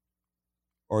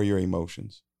are your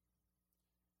emotions.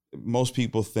 Most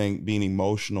people think being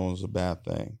emotional is a bad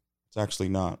thing. It's actually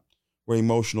not. We're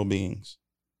emotional beings,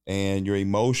 and your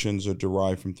emotions are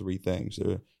derived from three things.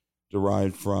 They're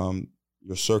derived from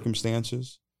your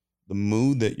circumstances, the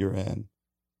mood that you're in,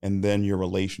 and then your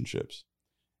relationships.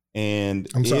 And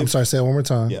I'm sorry, say it one more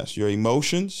time. Yes, your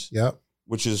emotions, Yep.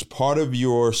 which is part of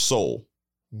your soul.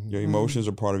 Mm-hmm. Your emotions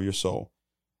are part of your soul.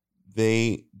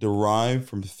 They derive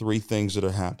from three things that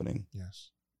are happening.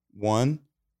 Yes. One,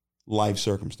 life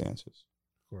circumstances.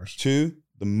 Of course. Two,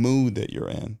 the mood that you're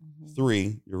in. Mhm.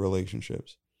 Three, your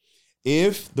relationships.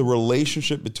 If the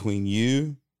relationship between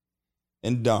you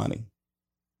and Donnie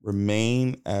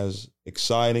remain as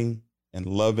exciting and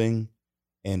loving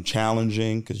and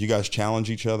challenging, because you guys challenge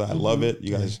each other, I love it.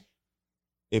 You guys,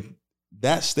 if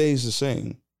that stays the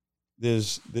same,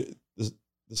 the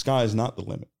sky is not the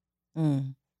limit.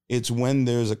 Mm. It's when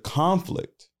there's a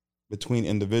conflict between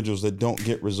individuals that don't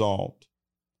get resolved,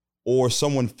 or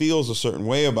someone feels a certain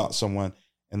way about someone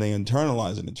and they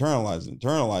internalize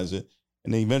it,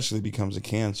 and it eventually becomes a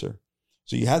cancer.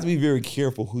 So you have to be very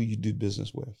careful who you do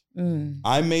business with. Mm.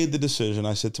 I made the decision.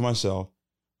 I said to myself,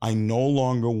 I no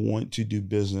longer want to do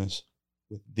business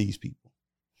with these people.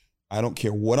 I don't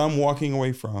care what I'm walking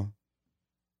away from.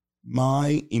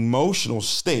 My emotional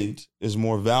state is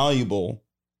more valuable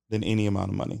than any amount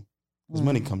of money, because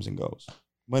money comes and goes.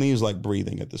 Money is like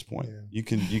breathing at this point. Yeah.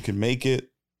 You can make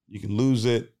it, you can lose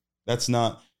it. That's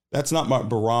not my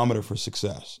barometer for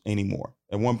success anymore.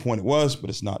 At one point it was, but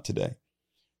it's not today.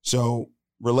 So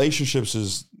relationships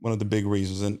is one of the big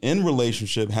reasons. And in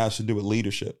relationship has to do with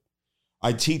leadership.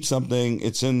 I teach something,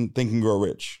 it's in Think and Grow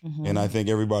Rich. Mhm. And I think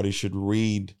everybody should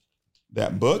read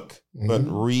that book, but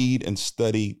read and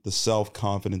study the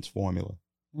self-confidence formula.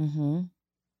 Mm-hmm.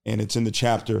 And it's in the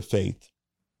chapter of faith.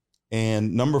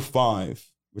 And number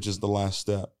 5, which is the last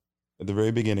step, at the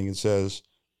very beginning, it says,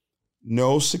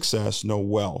 no success, no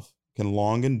wealth can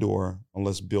long endure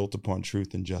unless built upon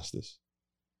truth and justice.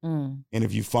 Mm. And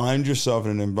if you find yourself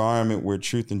in an environment where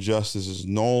truth and justice is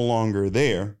no longer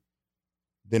there,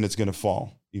 then it's going to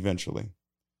fall eventually.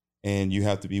 And you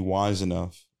have to be wise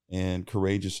enough and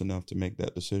courageous enough to make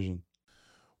that decision.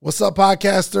 What's up,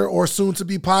 podcaster or soon to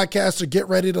be podcaster? Get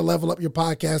ready to level up your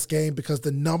podcast game, because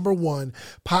the #1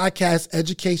 podcast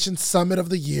education summit of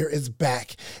the year is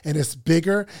back, and it's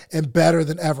bigger and better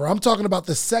than ever. I'm talking about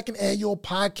the 2nd annual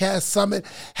podcast summit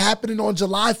happening on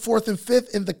July 4th and 5th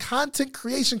in the content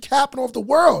creation capital of the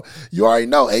world. You already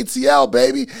know, ATL,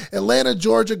 baby. Atlanta,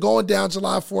 Georgia, going down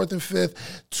July 4th and 5th,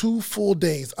 2 full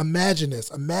days. Imagine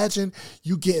this. Imagine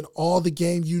you getting all the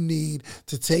game you need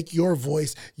to take your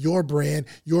voice, your brand,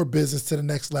 your business to the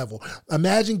next level.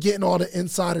 Imagine getting all the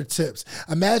insider tips.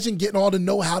 Imagine getting all the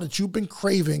know-how that you've been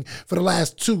craving for the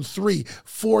last 2, 3,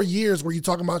 4 years, where you're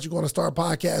talking about you're going to start a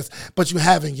podcast, but you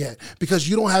haven't yet, because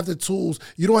you don't have the tools,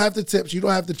 you don't have the tips, you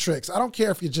don't have the tricks. I don't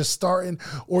care if you're just starting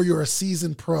or you're a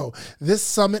seasoned pro. This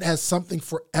summit has something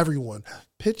for everyone.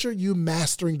 Picture you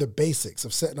mastering the basics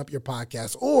of setting up your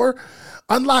podcast, or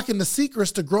unlocking the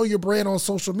secrets to grow your brand on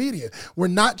social media. We're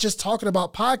not just talking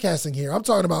about podcasting here. I'm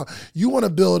talking about you want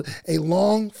to build a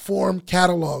long form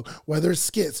catalog, whether it's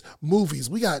skits,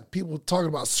 movies. We got people talking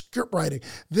about script writing.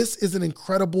 This is an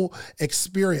incredible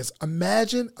experience.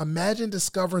 Imagine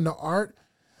discovering the art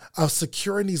of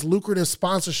securing these lucrative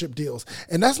sponsorship deals.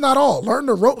 And that's not all. Learn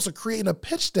the ropes of creating a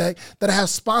pitch deck that has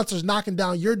sponsors knocking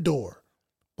down your door.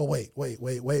 But wait,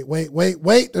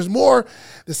 there's more.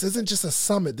 This isn't just a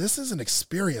summit. This is an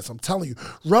experience. I'm telling you,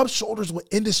 rub shoulders with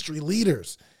industry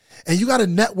leaders. And you got to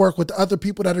network with the other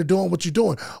people that are doing what you're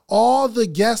doing. All the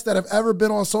guests that have ever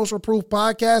been on Social Proof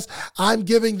Podcast, I'm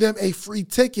giving them a free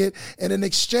ticket. And in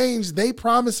exchange, they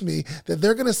promise me that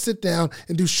they're going to sit down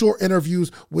and do short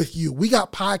interviews with you. We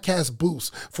got podcast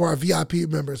booths for our VIP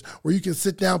members, where you can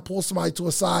sit down, pull somebody to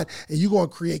a side, and you're going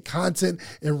to create content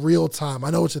in real time.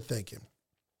 I know what you're thinking.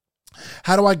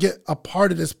 How do I get a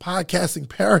part of this podcasting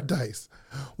paradise?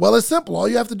 Well, it's simple. All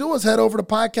you have to do is head over to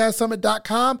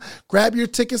podcastsummit.com, grab your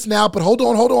tickets now. But hold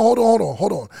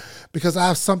on, because I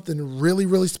have something really,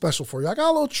 really special for you. I got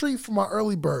a little treat for my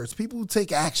early birds, people who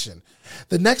take action.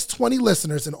 The next 20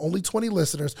 listeners, and only 20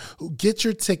 listeners, who get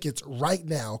your tickets right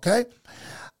now, okay?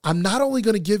 I'm not only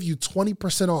going to give you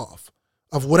 20% off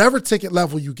of whatever ticket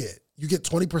level you get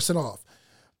 20% off.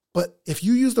 But if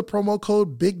you use the promo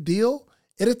code Big Deal,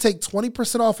 it'll take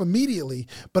 20% off immediately,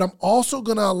 but I'm also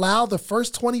going to allow the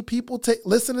first 20 people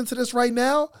listening to this right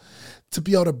now to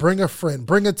be able to bring a friend,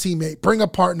 bring a teammate, bring a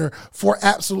partner for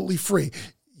absolutely free.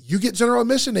 You get general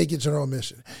admission, they get general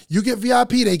admission. You get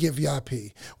VIP, they get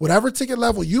VIP. Whatever ticket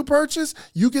level you purchase,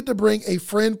 you get to bring a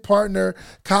friend, partner,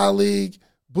 colleague,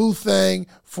 boo thing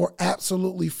for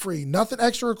absolutely free. Nothing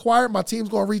extra required. My team's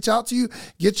going to reach out to you,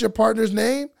 get your partner's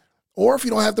name, or if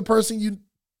you don't have the person you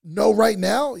know right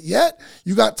now yet,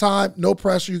 you got time, no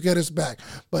pressure, you get us back.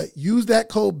 But use that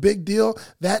code Big Deal.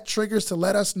 That triggers to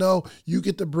let us know you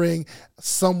get to bring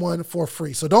someone for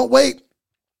free. So don't wait.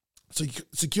 So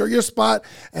secure your spot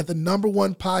at the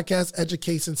 #1 podcast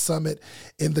education summit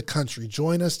in the country.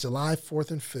 Join us July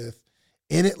 4th and 5th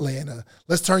in Atlanta.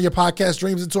 Let's turn your podcast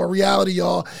dreams into a reality,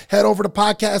 y'all. Head over to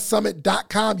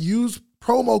podcastsummit.com. Use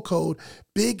promo code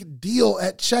Big Deal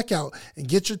at checkout and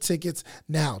get your tickets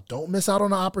now. Don't miss out on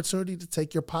the opportunity to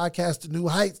take your podcast to new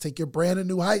heights, take your brand to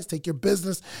new heights, take your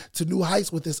business to new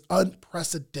heights with this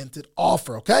unprecedented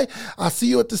offer, okay? I'll see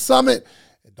you at the summit.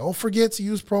 And don't forget to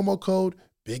use promo code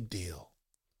Big Deal.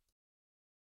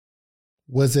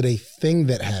 Was it a thing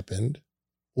that happened,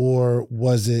 or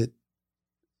was it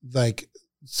like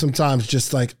sometimes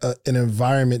just like an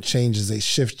environment changes, a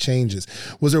shift changes?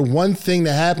 Was there one thing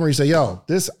that happened where you say, yo,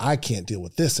 I can't deal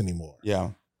with this anymore?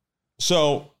 Yeah.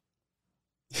 So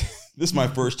this is my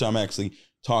first time actually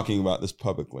talking about this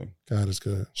publicly. God is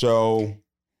good. So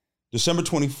December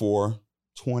 24,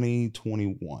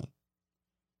 2021,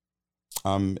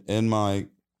 I'm in my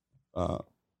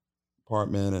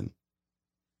apartment and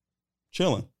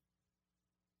chilling.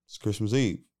 It's Christmas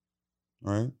Eve,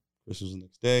 all right? Christmas is the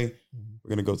next day. We're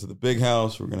going to go to the big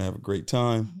house. We're going to have a great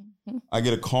time. I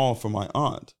get a call from my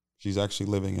aunt. She's actually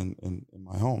living in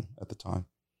my home at the time.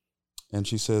 And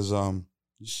she says,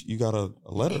 you got a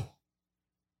letter.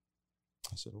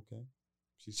 I said, okay.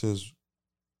 She says,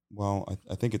 well,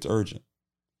 I think it's urgent.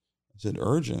 I said,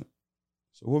 urgent?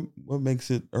 So what makes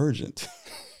it urgent?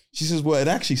 She says, well, it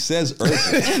actually says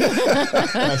urgent.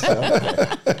 I said,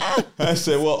 okay. I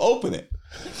said, well, open it.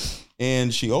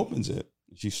 And she opens it.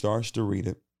 She starts to read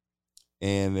it.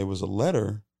 And it was a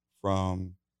letter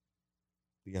from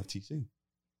the FTC,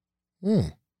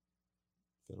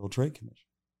 Federal Trade Commission.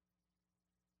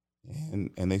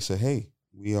 And they said, hey,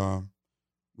 we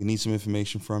need some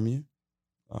information from you.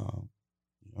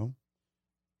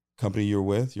 Company you're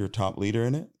with, you're a top leader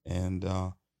in it, and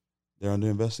they're under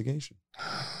investigation.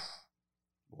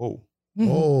 Whoa.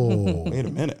 Wait a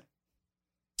minute.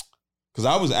 Because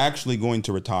I was actually going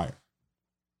to retire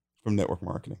from network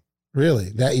marketing. Really?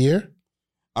 That year?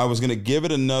 I was going to give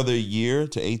it another year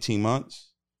to 18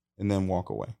 months and then walk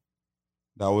away.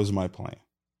 That was my plan.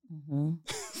 Mm-hmm.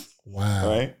 Wow.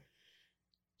 Right?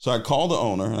 So I called the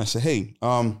owner and I said, hey,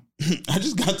 I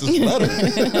just got this letter.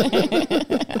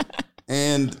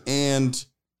 and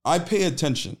I pay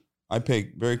attention. I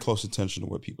pay very close attention to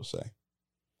what people say.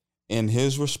 And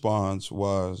his response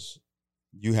was,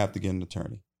 you have to get an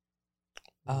attorney.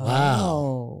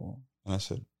 Wow. And I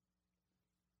said,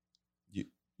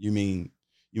 you mean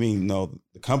no,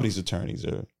 the company's attorneys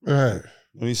are. Right.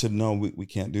 And he said, no, we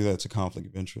can't do that. It's a conflict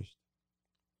of interest.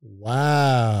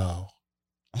 Wow.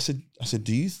 I said,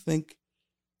 do you think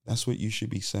that's what you should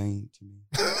be saying to me?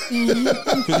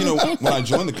 Because, when I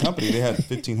joined the company, they had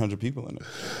 1,500 people in it.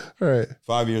 Right.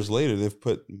 5 years later, they've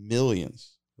put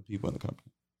millions of people in the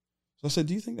company. So I said,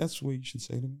 do you think that's what you should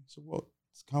say to me? I said, well,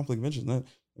 it's a conflict of interest. That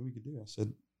we could do. I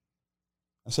said,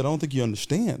 I don't think you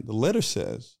understand. The letter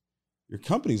says your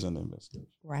company's under investigation.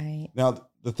 Right. Now,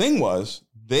 the thing was,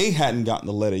 they hadn't gotten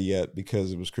the letter yet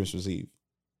because it was Christmas Eve.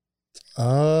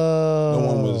 Oh. No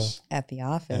one was at the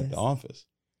office.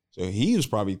 So he was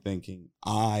probably thinking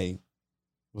I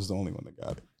was the only one that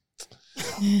got it.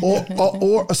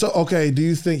 Okay, do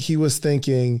you think he was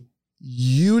thinking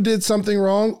you did something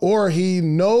wrong, or he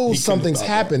knows something's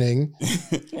happening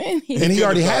and he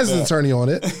already has an attorney on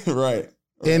it? Right.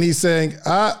 And he's saying,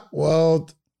 well,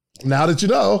 now that you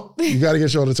know, you got to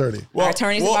get your own attorney. Well, our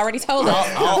attorneys have already told us.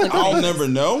 I'll never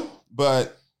know,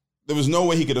 but there was no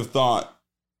way he could have thought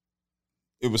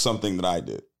it was something that I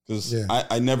did, because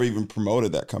I never even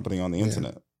promoted that company on the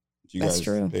internet. You That's guys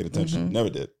true. paid attention. Mm-hmm. Never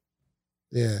did.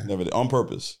 Yeah. Never did, on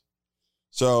purpose.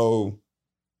 So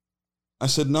I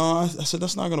said, no, I said,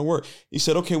 that's not going to work. He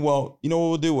said, okay, well, you know what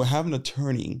we'll do? We'll have our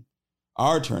attorney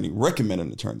recommend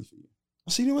an attorney for you.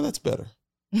 I said, you know what? That's better.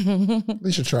 At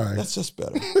least you're trying. That's just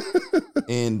better.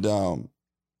 And a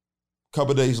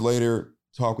couple of days later,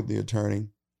 talk with the attorney.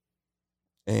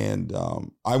 And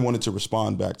I wanted to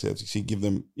respond back to FTC, give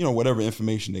them, whatever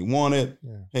information they wanted.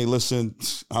 Yeah. Hey, listen,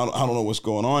 I don't know what's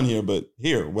going on here, but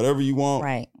here, whatever you want.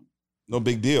 Right. No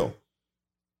big deal.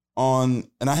 And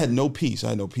I had no peace. I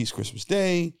had no peace Christmas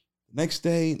Day. Next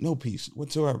day, no peace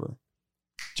whatsoever.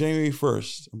 January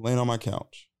 1st, I'm laying on my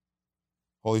couch.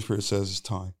 Holy Spirit says it's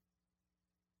time.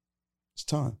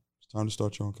 time. It's time to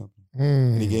start your own company.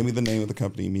 And he gave me the name of the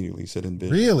company immediately. He said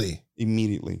Envision. Really?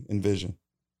 Immediately, Envision.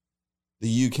 The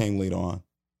U came later on,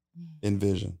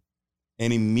 Envision.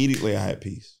 And immediately I had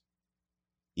peace.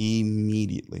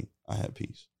 Immediately I had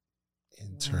peace.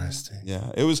 Interesting.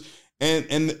 Yeah, it was,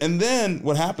 and then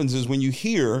what happens is when you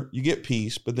hear, you get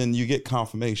peace, but then you get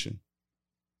confirmation.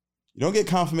 You don't get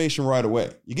confirmation right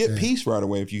away. You get peace right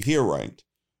away if you hear right,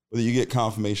 but then you get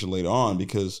confirmation later on,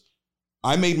 because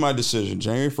I made my decision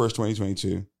January 1st,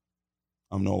 2022.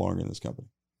 I'm no longer in this company.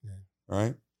 Yeah.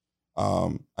 Right? I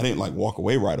didn't like walk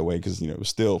away right away because, it was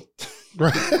still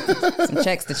some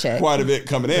checks to check. Quite a bit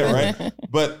coming in, right?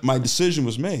 But my decision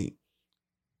was made.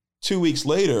 2 weeks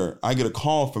later, I get a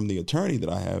call from the attorney that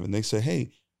I have, and they say,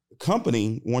 hey, the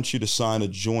company wants you to sign a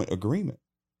joint agreement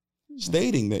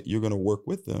stating that you're going to work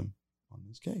with them on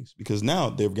this case, because now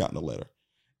they've gotten a letter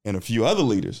and a few other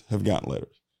leaders have gotten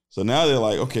letters. So now they're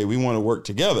like, okay, we want to work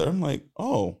together. I'm like,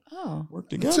 work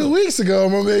together. 2 weeks ago,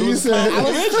 my man, you said.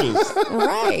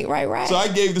 Right. So I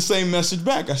gave the same message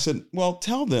back. I said, well,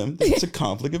 tell them that it's a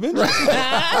conflict of interest.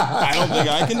 I don't think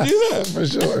I can do that. For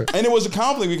sure. And it was a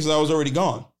conflict because I was already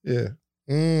gone. Yeah.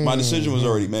 My decision was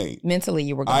already made. Mentally,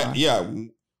 you were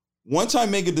gone. Once I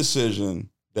make a decision,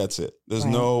 that's it. There's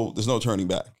no turning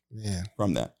back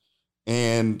from that.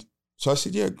 And so I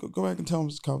said, go back and tell them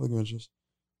it's a conflict of interest.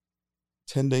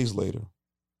 10 days later,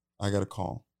 I got a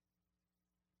call.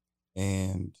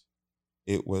 And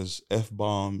it was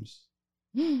F-bombs.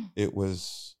 I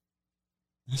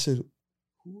said,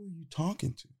 who are you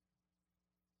talking to?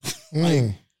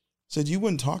 I said, you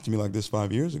wouldn't talk to me like this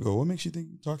 5 years ago. What makes you think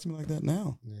you talk to me like that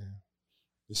now? Yeah.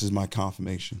 This is my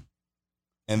confirmation.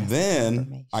 And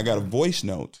then I got a voice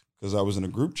note because I was in a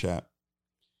group chat.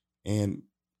 And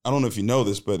I don't know if you know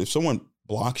this, but if someone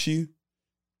blocks you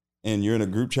and you're in a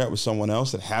group chat with someone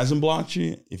else that hasn't blocked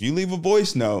you, if you leave a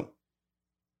voice note,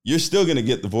 you're still going to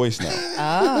get the voice note.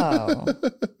 Oh.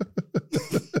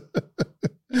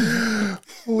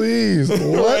 Please.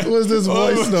 What was this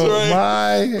voice note?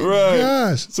 My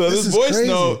gosh. So this voice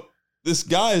note, this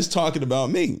guy is talking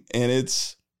about me, and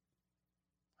he's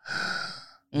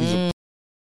a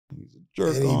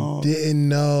jerk off. He didn't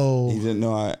know. He didn't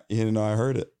know I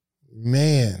heard it.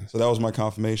 Man. So that was my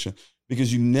confirmation,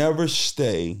 because you never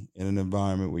stay in an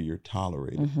environment where you're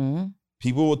tolerated. Mm-hmm.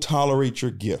 People will tolerate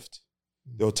your gift.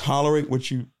 They'll tolerate what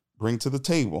you bring to the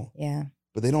table. Yeah.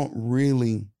 But they don't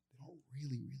really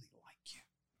like you.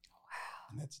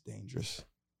 Wow. And that's dangerous.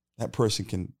 That person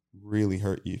can really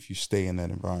hurt you if you stay in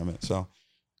that environment. So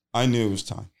I knew it was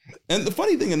time. And the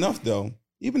funny thing enough, though,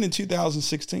 even in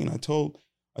 2016, I told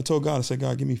God, I said,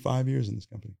 God, give me 5 years in this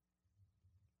company.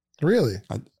 Really?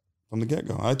 From the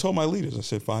get-go. I told my leaders, I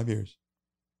said 5 years.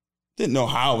 Didn't know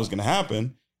how it was going to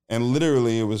happen. And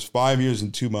literally it was 5 years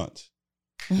and 2 months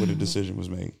where the decision was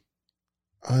made.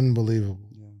 Unbelievable.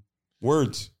 Yeah.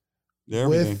 Words.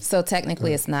 Everything. So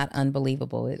technically it's not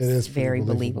unbelievable. It is very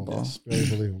believable. Yes, very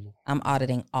believable. I'm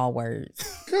auditing all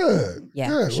words. Good. Yeah.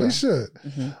 Good. Sure. We should.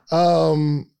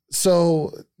 Mm-hmm.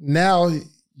 So now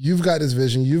you've got this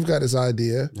vision, you've got this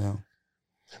idea. Yeah.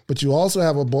 But you also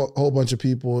have a whole bunch of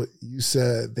people, you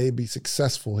said they'd be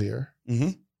successful here. Mm-hmm.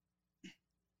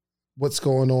 What's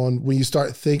going on when you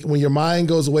start thinking, when your mind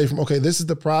goes away from, okay, this is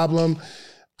the problem,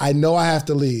 I know I have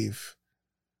to leave.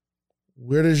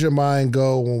 Where does your mind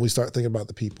go when we start thinking about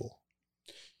the people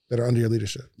that are under your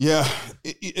leadership? Yeah,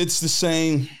 it's the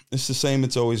same. It's the same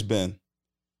it's always been.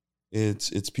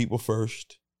 It's people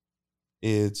first.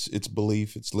 It's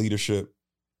belief, it's leadership.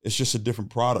 It's just a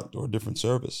different product or a different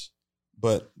service.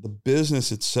 But the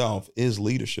business itself is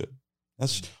leadership.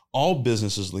 That's all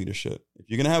business is leadership. If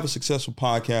you're going to have a successful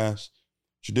podcast,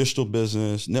 traditional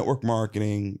business, network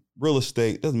marketing, real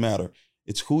estate, doesn't matter.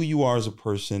 It's who you are as a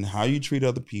person, how you treat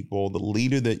other people, the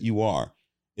leader that you are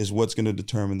is what's going to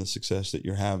determine the success that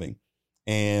you're having.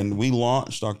 And we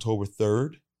launched October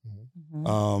 3rd.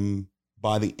 Mm-hmm.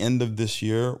 By the end of this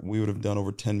year, we would have done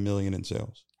over 10 million in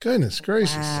sales. Goodness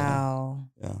gracious. Wow.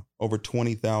 Yeah. Over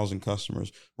 20,000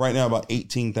 customers. Right now, about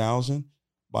 18,000.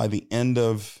 By the end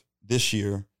of this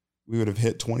year, we would have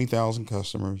hit 20,000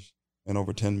 customers and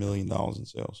over $10 million in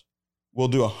sales. We'll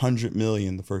do 100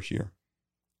 million the first year.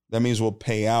 That means we'll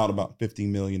pay out about $50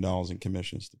 million in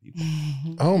commissions to people.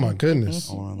 Oh my goodness.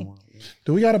 All around the world. Yeah.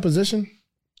 Do we got a position?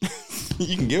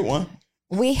 You can get one.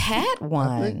 We had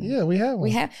one. We had one.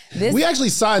 We had this. We actually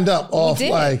signed up off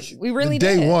we really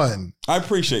day did. One. I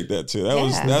appreciate that too.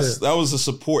 That was a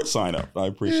support sign up. I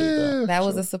appreciate that. That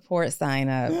was a support sign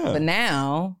up. Yeah. But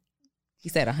now he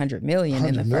said 100 million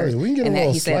in the first. We can get and a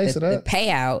little he slice said of that. The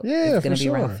payout is going to be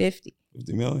around 50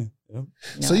 million. Yep.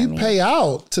 So you pay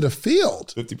out to the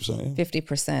field. 50%.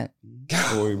 50%.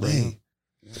 Before we bring Golly.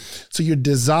 So you're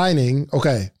designing,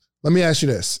 okay, let me ask you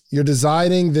this. You're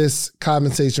designing this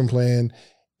compensation plan,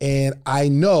 and I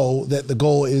know that the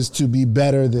goal is to be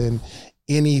better than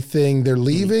anything they're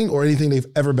leaving or anything they've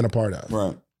ever been a part of.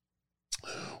 Right.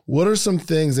 What are some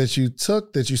things that you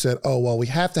took that you said, oh, well, we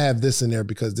have to have this in there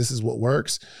because this is what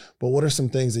works. But what are some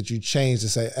things that you changed to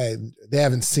say, hey, they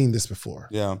haven't seen this before?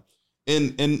 Yeah.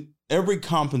 In every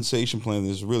compensation plan,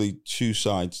 there's really two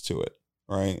sides to it,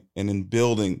 right? And in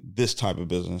building this type of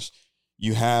business,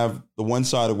 you have the one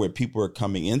side of where people are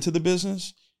coming into the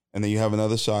business, and then you have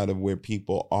another side of where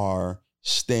people are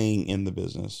staying in the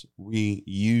business,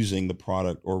 reusing the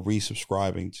product or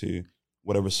resubscribing to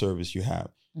whatever service you have.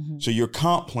 Mm-hmm. So your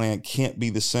comp plan can't be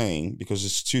the same because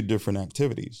it's two different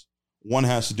activities. One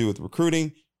has to do with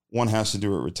recruiting, one has to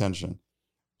do with retention.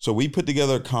 So we put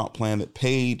together a comp plan that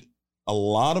paid a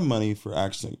lot of money for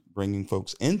actually bringing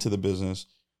folks into the business.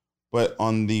 But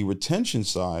on the retention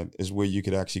side is where you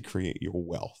could actually create your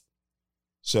wealth.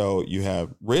 So you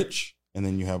have rich and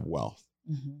then you have wealth.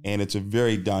 Mm-hmm. And it's a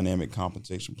very dynamic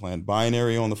compensation plan.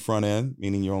 Binary on the front end,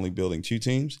 meaning you're only building 2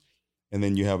 teams. And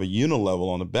then you have a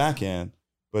unilevel on the back end,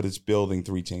 but it's building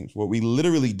 3 teams. What we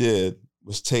literally did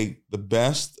was take the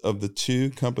best of the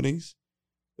 2 companies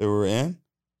that we're in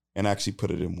and actually put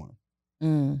it in one.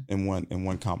 In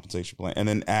one compensation plan, and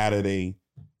then added a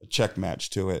check match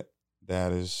to it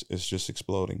that is just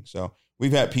exploding. So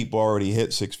we've had people already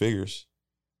hit 6 figures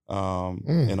in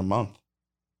a month,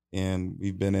 and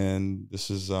we've been in.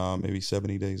 This is maybe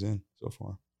 70 days in so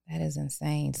far. That is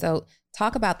insane. So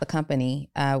talk about the company.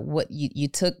 What you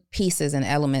took pieces and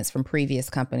elements from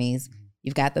previous companies.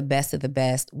 You've got the best of the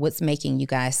best. What's making you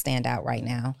guys stand out right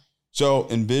now? So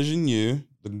Envision You.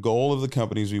 The goal of the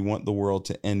company is we want the world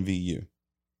to envy you.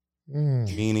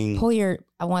 Meaning, pull your.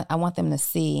 I want them to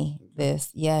see this.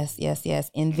 Yes.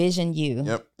 Envision you.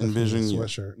 Yep. Envision you.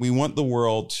 Sweatshirt. We want the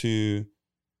world to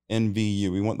envy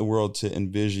you. We want the world to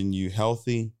envision you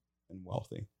healthy and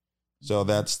wealthy. So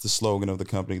that's the slogan of the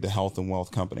company, the Health and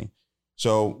Wealth Company.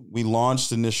 So we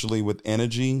launched initially with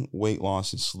energy, weight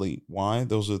loss, and sleep. Why?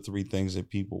 Those are the 3 things that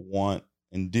people want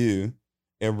and do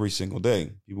every single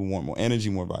day. People want more energy,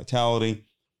 more vitality.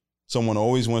 Someone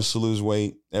always wants to lose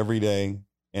weight every day.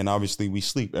 And obviously we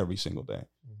sleep every single day.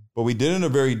 But we did it in a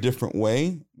very different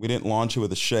way. We didn't launch it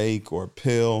with a shake or a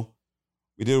pill.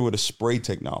 We did it with a spray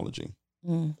technology.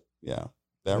 Yeah.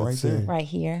 That right there. Right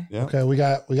here. Yeah. Okay, we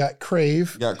got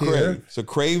Crave. We got here. Crave. So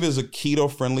Crave is a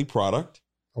keto-friendly product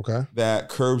Okay. that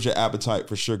curbs your appetite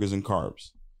for sugars and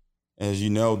carbs. As you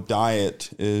know, diet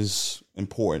is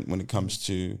important when it comes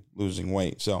to losing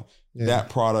weight. So that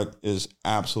product is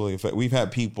absolutely effective. We've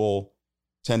had people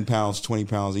 10 pounds, 20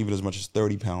 pounds, even as much as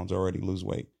 30 pounds already lose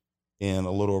weight in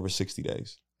a little over 60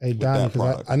 days. Hey, Donnie,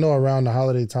 because I know around the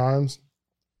holiday times,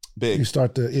 Big. you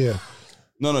start to,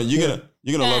 No, you're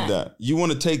gonna love that. You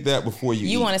want to take that before you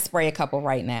eat. You want to spray a couple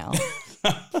right now.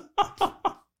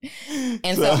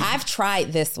 And so I've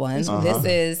tried this one. This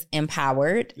is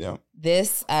Empowered. Yeah.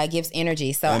 This gives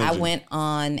energy. So I went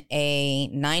on a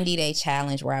 90-day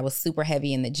challenge where I was super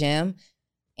heavy in the gym.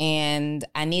 And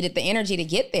I needed the energy to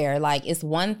get there. Like, it's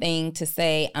one thing to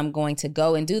say, I'm going to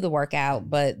go and do the workout,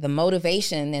 but the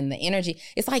motivation and the energy,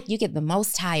 it's like you get the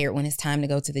most tired when it's time to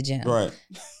go to the gym. Right.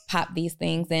 Pop these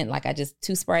things in, like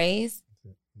 2 sprays.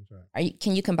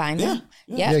 Can you combine them?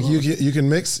 Yeah, you can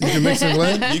mix and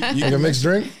blend. You can mix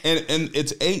drink. And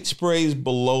it's 8 sprays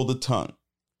below the tongue.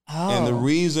 Oh. And the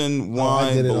reason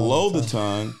why below the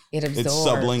tongue, it's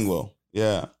sublingual.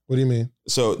 Yeah. What do you mean?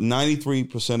 So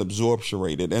 93% absorption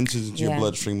rate. It enters into your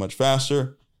bloodstream much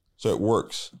faster. So it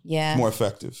works. Yeah. More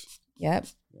effective. Yep.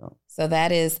 Yeah. So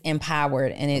that is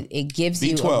Empowered, and it gives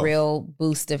B12. you a real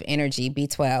boost of energy,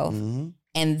 B12.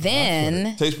 And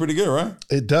then Tastes pretty good, right?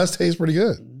 It does taste pretty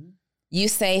good. you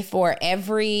say for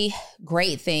every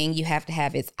great thing, you have to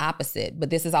have its opposite. But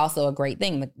this is also a great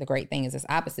thing. The great thing is its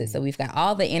opposite. So we've got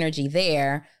all the energy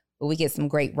there, but we get some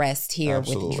great rest here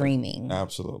with dreaming.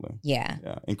 Absolutely. Yeah.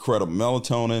 Yeah. Incredible.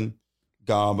 Melatonin,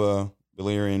 GABA,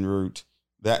 valerian root,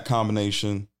 that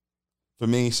combination, for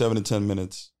me, 7 to 10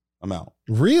 minutes, I'm out.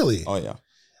 Really? Oh, yeah.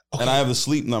 Okay. And I have the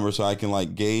sleep number so I can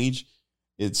like gauge.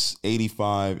 It's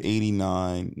 85,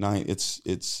 89, 9.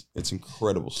 It's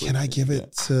incredible sleep. Can I give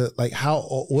it to like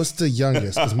what's the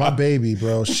youngest? Because my baby,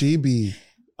 bro, she be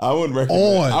I wouldn't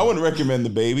recommend the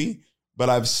baby, but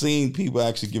I've seen people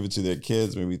actually give it to their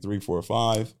kids, maybe 3, 4,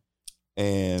 5.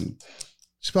 And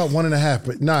she's about 1.5,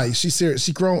 but nah, she's serious.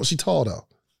 She grown, she tall though.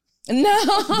 No.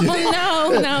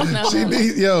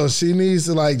 She needs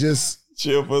to like just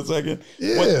chill for a second.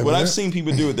 Yeah, what I've seen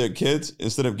people do with their kids,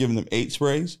 instead of giving them 8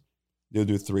 sprays, they'll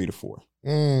do 3 to 4.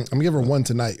 I'm gonna give her one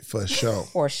tonight for sure.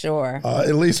 For sure.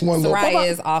 At least one. Soraya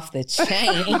is off the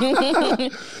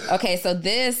chain. Okay, so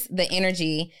the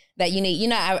energy that you need. You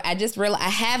know, I just realized I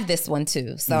have this one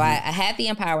too. So I had the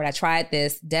Empowered. I tried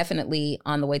this. Definitely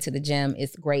on the way to the gym.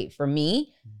 It's great for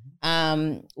me.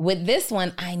 With this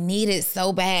one, I need it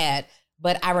so bad.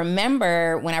 But I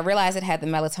remember when I realized it had the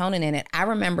melatonin in it, I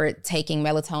remember taking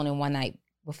melatonin one night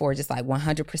before, just like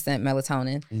 100%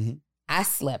 melatonin. Mm-hmm. I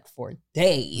slept for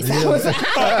days. Yeah.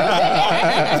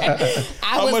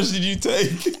 How much did you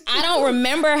take? I don't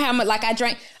remember how much, like I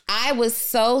drank. I was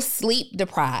so sleep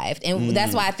deprived. And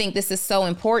that's why I think this is so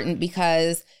important,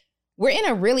 because we're in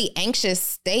a really anxious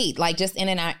state, like just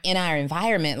in our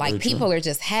environment. Like people are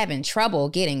just having trouble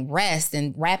getting rest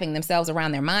and wrapping themselves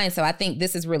around their minds. So I think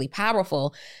this is really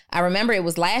powerful. I remember it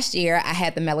was last year, I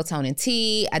had the melatonin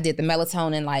tea. I did the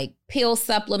melatonin like pill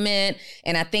supplement.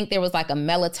 And I think there was like a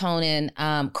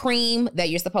melatonin cream that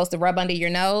you're supposed to rub under your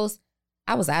nose.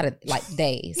 I was out of like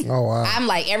days. Oh, wow. I'm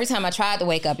like, every time I tried to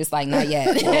wake up, it's like, not yet.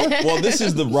 Well, this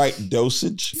is the right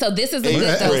dosage. So this is a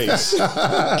good dosage.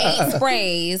 8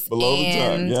 sprays. Below the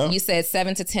tongue, yeah. You said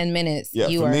 7 to 10 minutes. Yeah,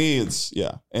 for me, it's,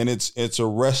 and it's a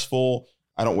restful,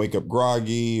 I don't wake up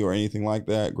groggy or anything like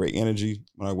that. Great energy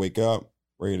when I wake up,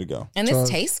 ready to go. And this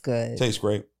tastes good. Tastes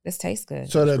great. This tastes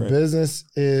good. So the business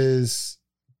is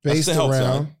based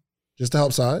around just the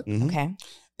help side. Mm-hmm. Okay.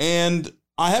 And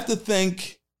I have to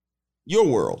thank your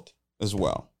world as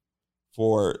well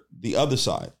for the other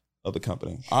side of the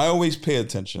company. I always pay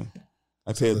attention.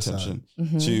 I pay attention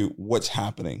to what's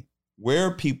happening. Where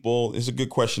are people, is a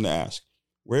good question to ask.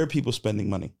 Where are people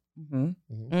spending money?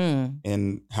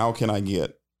 And how can I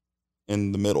get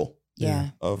in the middle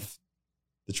of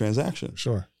the transaction?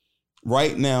 Sure.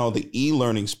 Right now, the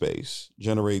e-learning space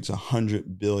generates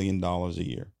 $100 billion a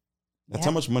year. That's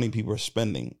how much money people are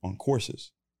spending on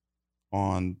courses,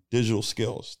 on digital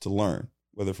skills to learn,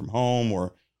 whether from home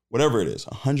or whatever it is,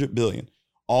 100 billion.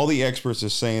 All the experts are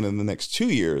saying in the next 2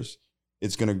 years,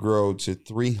 it's going to grow to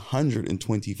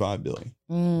 325 billion.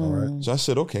 All right. So I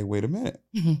said, okay, wait a minute.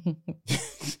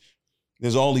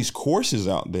 There's all these courses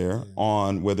out there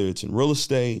on whether it's in real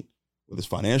estate, whether it's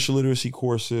financial literacy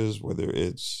courses, whether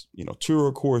it's,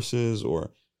 Turo courses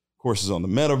or courses on the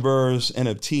metaverse,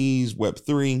 NFTs,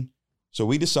 Web3. So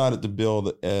we decided to build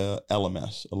a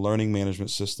LMS, a learning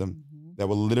management system that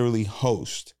will literally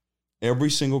host every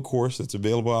single course that's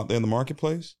available out there in the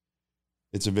marketplace.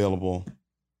 It's available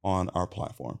on our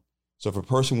platform. So if a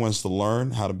person wants to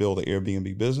learn how to build an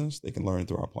Airbnb business, they can learn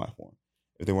through our platform.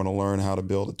 If they want to learn how to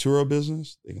build a Turo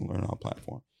business, they can learn on our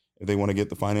platform. If they want to get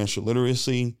the financial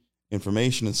literacy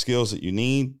information and skills that you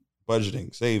need,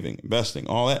 budgeting, saving, investing,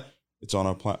 all that, it's on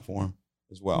our platform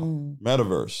as well.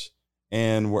 Metaverse.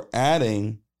 And we're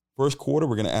adding, first quarter,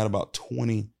 we're going to add about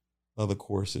 20 other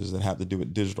courses that have to do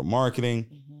with digital marketing.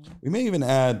 We may even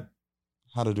add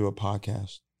how to do a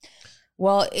podcast.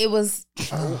 Well, it was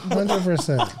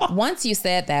 100%. Once you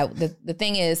said that, the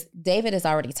thing is, David has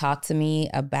already talked to me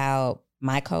about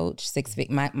my coach,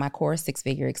 my course,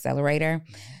 6-Figure Accelerator.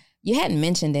 You hadn't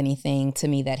mentioned anything to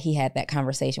me that he had that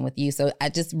conversation with you. So I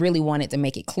just really wanted to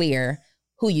make it clear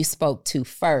who you spoke to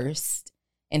first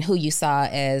and who you saw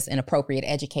as an appropriate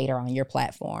educator on your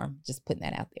platform. Just putting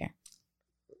that out there.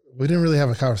 We didn't really have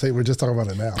a conversation. We're just talking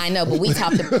about it now. I know, but we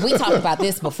talked about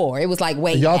this before. It was like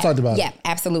way Y'all back. talked about it? Yeah,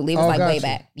 absolutely. It was like way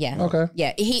back. Yeah. Okay.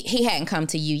 Yeah. He hadn't come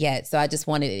to you yet, so I just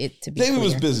wanted it to be David clear.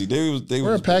 was busy. David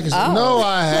We're was a package. Oh. No,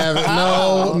 I haven't.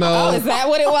 No. Oh, is that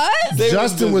what it was?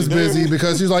 Justin was busy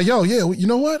because he was like, yo, you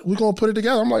know what? We're going to put it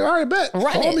together. I'm like, all right, bet.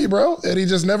 Run Call it. me, bro. And he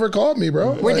just never called me,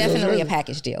 bro. We're Like, definitely a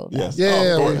package deal. Though. Yes.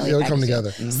 Yeah, Definitely we'll a come package deal.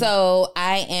 together. So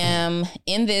I am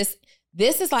in this.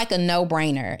 This is like a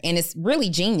no-brainer, and it's really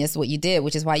genius what you did,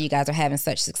 which is why you guys are having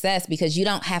such success, because you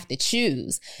don't have to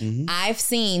choose. I've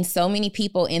seen so many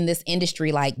people in this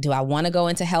industry like, do I want to go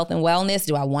into health and wellness?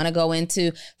 Do I want to go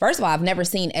into, first of all, I've never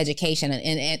seen education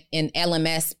in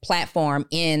LMS platform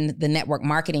in the network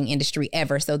marketing industry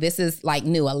ever. So this is like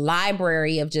new, a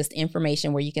library of just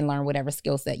information where you can learn whatever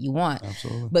skill set you want.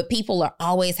 Absolutely. But people are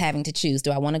always having to choose.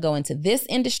 Do I want to go into this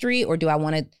industry, or do I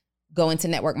want to go into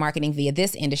network marketing via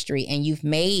this industry? And you've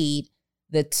made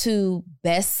the 2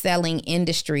 best-selling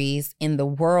industries in the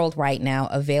world right now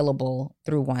available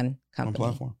through one company.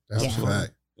 On platform. That's a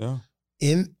fact. Yeah.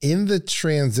 In the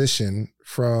transition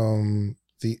from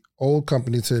the old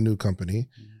company to the new company,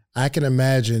 I can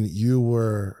imagine you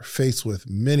were faced with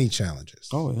many challenges.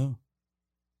 Oh, yeah.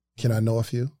 Can I know a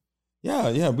few?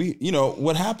 Yeah. We,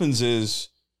 what happens is,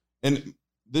 and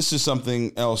this is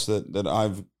something else that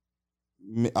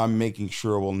I'm making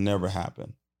sure will never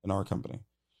happen in our company.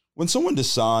 When someone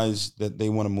decides that they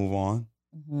want to move on,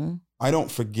 I don't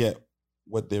forget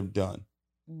what they've done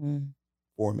Mm-hmm.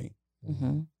 for me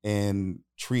Mm-hmm. and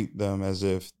treat them as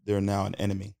if they're now an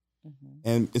enemy. Mm-hmm.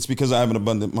 And it's because I have an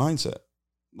abundant mindset.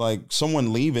 Like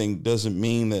someone leaving doesn't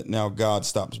mean that now God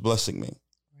stops blessing me.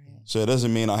 Right. So it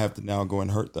doesn't mean I have to now go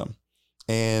and hurt them.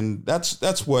 And that's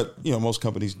what, most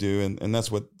companies do. And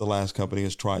that's what the last company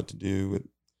has tried to do with,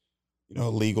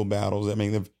 legal battles. I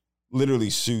mean, they've literally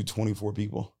sued 24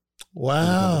 people.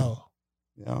 Wow.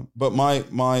 Yeah. But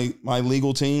my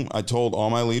legal team, I told all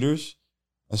my leaders,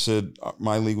 I said,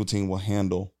 my legal team will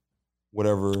handle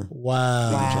whatever legal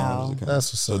Wow. challenges that come.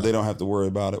 That's what's So up. they don't have to worry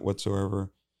about it whatsoever.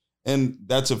 And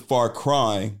that's a far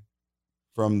cry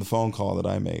from the phone call that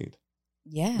I made.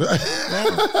 Yeah.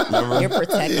 Remember? You're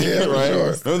protecting Yeah, your Right?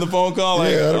 sure. Remember the phone call?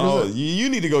 Like, Yeah, 100%. oh, you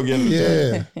need to go get it.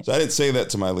 Yeah. So I didn't say that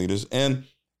to my leaders. And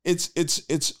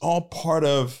it's all part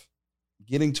of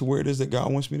getting to where it is that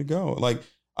God wants me to go. Like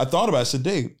I thought about it, I said,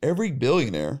 Dave, every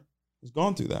billionaire has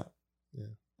gone through that.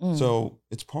 Mm. So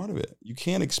it's part of it. You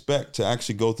can't expect to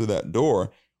actually go through that door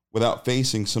without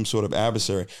facing some sort of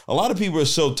adversary. A lot of people are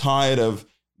so tired of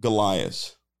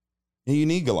Goliath. And you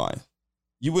need Goliath.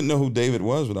 You wouldn't know who David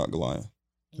was without Goliath.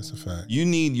 That's a fact. You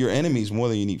need your enemies more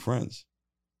than you need friends.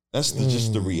 That's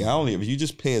just the reality of it. You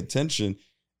just pay attention.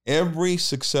 Every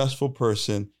successful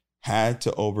person had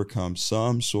to overcome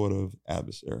some sort of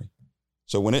adversary.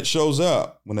 So when it shows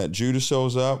up, when that Judah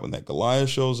shows up, when that Goliath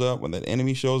shows up, when that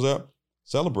enemy shows up,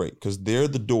 celebrate because they're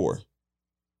the door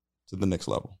to the next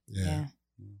level. Yeah.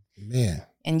 Man.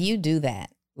 And you do that.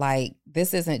 Like,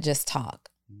 this isn't just talk.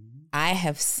 Mm-hmm. I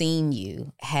have seen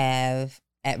you have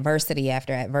adversity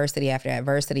after adversity after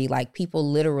adversity. Like, people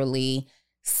literally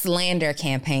slander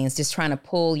campaigns just trying to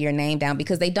pull your name down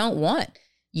because they don't want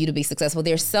you to be successful.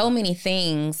 There's so many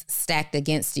things stacked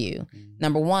against you.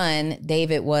 Number one,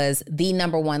 David was the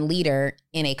number one leader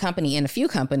in a company, in a few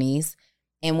companies.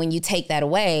 And when you take that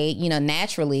away,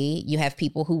 naturally you have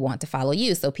people who want to follow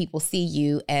you. So people see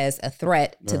you as a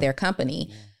threat to their company.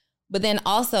 Yeah. But then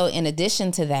also in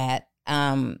addition to that,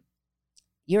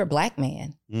 you're a Black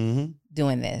man Mm-hmm.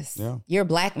 doing this. Yeah. You're a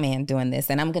Black man doing this.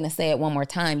 And I'm going to say it one more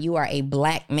time. You are a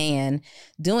Black man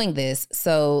doing this.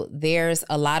 So there's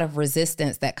a lot of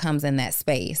resistance that comes in that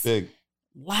space. Big.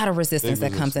 A lot of resistance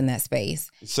Big that comes in that space.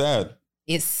 It's sad.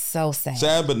 It's so sad.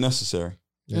 Sad, but necessary.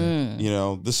 Yeah.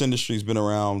 Mm. This industry's been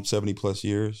around 70 plus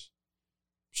years.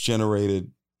 It's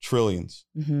generated trillions.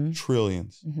 Mm-hmm.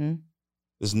 Trillions. Mm-hmm.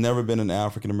 There's never been an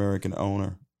African-American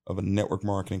owner of a network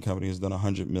marketing company who's done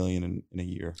 100 million in a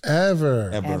year. Ever.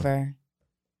 Ever.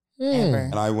 Hmm.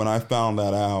 And when I found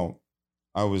that out,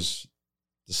 I was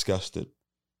disgusted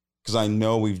because I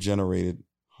know we've generated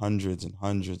hundreds and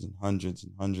hundreds and hundreds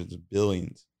and hundreds of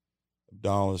billions of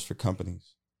dollars for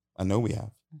companies. I know we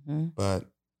have, Mm-hmm. but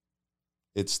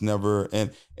it's never,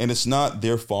 and it's not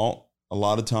their fault. A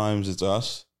lot of times it's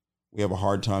us. We have a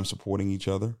hard time supporting each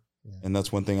other. Yeah. And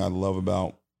that's one thing I love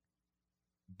about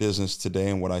business today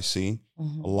and what I see.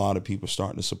 Mm-hmm. A lot of people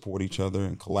starting to support each other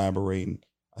and collaborate. And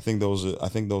I think those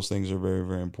things are very,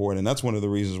 very important. And that's one of the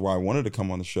reasons why I wanted to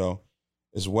come on the show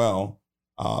as well.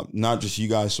 Not just you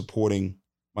guys supporting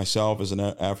myself as an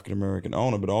African-American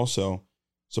owner, but also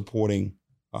supporting,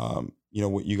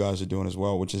 what you guys are doing as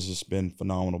well, which has just been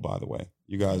phenomenal, by the way.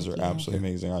 You guys Thank are you. absolutely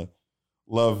amazing. I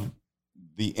love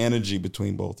the energy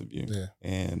between both of you Yeah.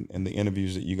 and the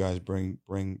interviews that you guys bring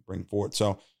forth.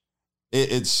 So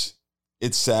it's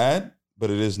sad, but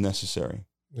it is necessary.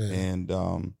 Yeah. And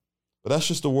but that's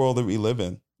just the world that we live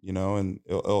in, and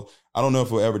I don't know if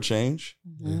it'll ever change,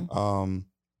 Mm-hmm.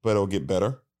 but it'll get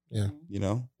better, Yeah.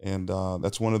 and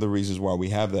that's one of the reasons why we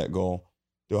have that goal,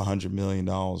 do $100 million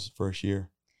first year.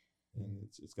 And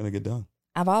it's going to get done.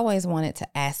 I've always wanted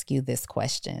to ask you this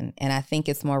question, and I think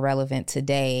it's more relevant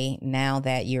today now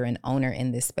that you're an owner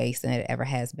in this space than it ever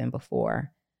has been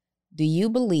before. Do you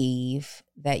believe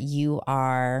that you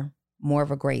are more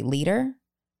of a great leader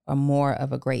or more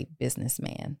of a great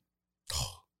businessman?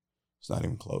 It's not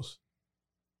even close.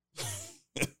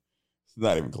 It's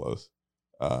not even close.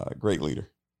 Great leader.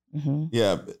 Mm-hmm.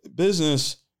 Yeah,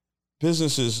 business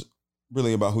is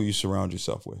really about who you surround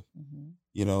yourself with.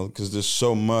 Mm-hmm. Because there's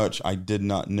so much I did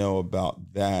not know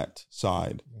about that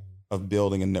side of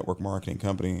building a network marketing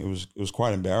company. It was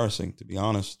quite embarrassing, to be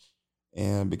honest.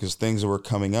 And because things that were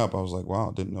coming up, I was like,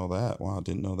 wow, didn't know that. Wow,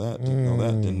 didn't know that. Didn't know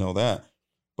that. Didn't know that.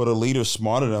 But a leader's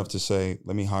smart enough to say,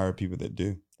 let me hire people that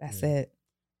do. That's it.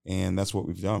 And that's what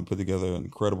we've done. Put together an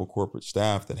incredible corporate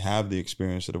staff that have the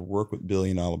experience, that have worked with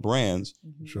billion-dollar brands.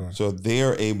 Mm-hmm. Sure. So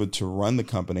they're able to run the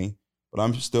company, but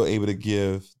I'm still able to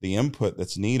give the input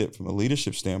that's needed from a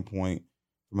leadership standpoint,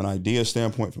 from an idea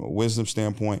standpoint, from a wisdom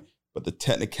standpoint. But the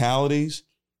technicalities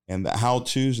and the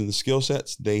how-tos and the skill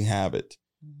sets, they have it.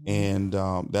 And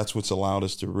that's what's allowed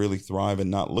us to really thrive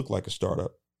and not look like a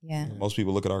startup. Yeah. Most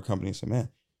people look at our company and say, man,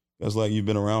 it's like you've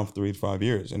been around for 3 to 5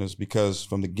 years. And it's because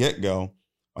from the get-go,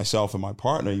 myself and my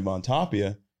partner, Yvonne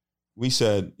Tapia, we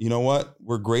said, you know what?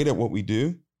 We're great at what we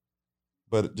do,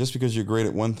 but just because you're great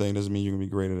at one thing doesn't mean you're going to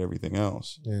be great at everything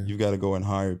else. Yeah. You've got to go and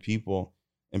hire people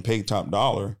and pay top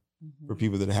dollar for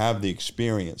people that have the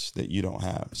experience that you don't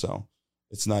have. So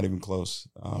it's not even close.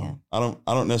 I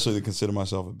don't necessarily consider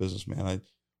myself a businessman. I'm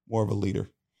more of a leader.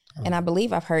 And I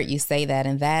believe I've heard you say that.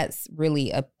 And that's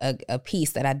really a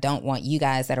piece that I don't want you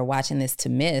guys that are watching this to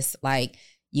miss. Like,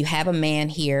 you have a man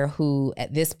here who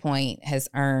at this point has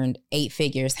earned 8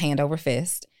 figures hand over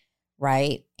fist,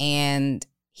 right? And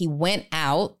he went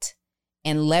out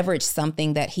and leveraged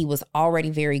something that he was already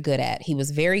very good at. He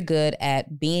was very good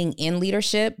at being in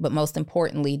leadership, but most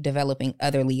importantly, developing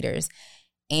other leaders.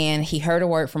 And he heard a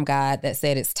word from God that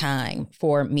said, it's time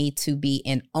for me to be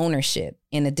in ownership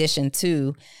in addition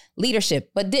to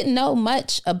leadership, but didn't know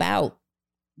much about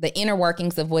the inner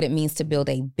workings of what it means to build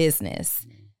a business.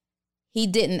 He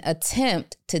didn't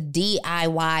attempt to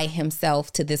DIY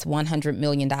himself to this $100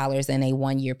 million in a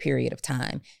 1-year period of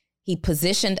time. He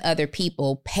positioned other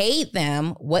people, paid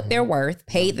them what they're worth,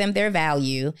 paid them their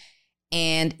value,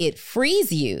 and it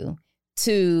frees you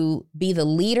to be the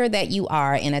leader that you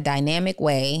are in a dynamic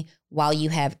way while you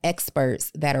have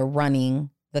experts that are running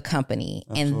the company.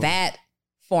 Absolutely. And that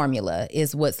formula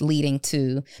is what's leading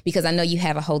to, because I know you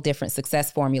have a whole different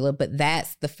success formula, but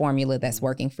that's the formula that's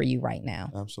working for you right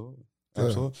now. Absolutely.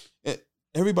 Absolutely.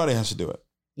 Everybody has to do it.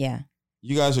 Yeah.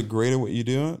 You guys are great at what you're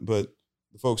doing, but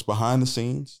the folks behind the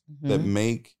scenes that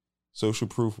make Social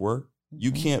Proof work,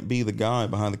 you can't be the guy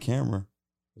behind the camera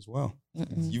as well.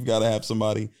 You've got to have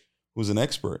somebody who's an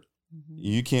expert.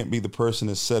 You can't be the person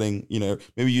that's setting,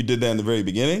 maybe you did that in the very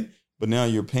beginning, but now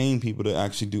you're paying people to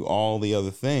actually do all the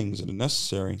other things that are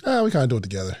necessary. We kind of do it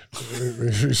together.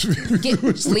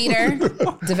 Get leader,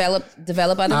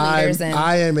 develop other leaders. And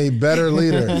I am a better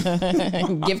leader.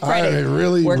 Give credit I am a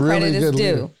really, where really credit is good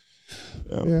due.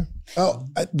 Yeah. Oh,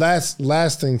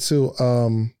 last thing too.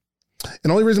 And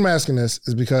the only reason I'm asking this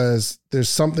is because there's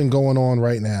something going on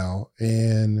right now,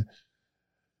 and I'm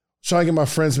trying to get my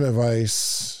friend some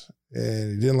advice,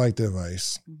 and he didn't like the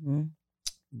advice.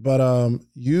 But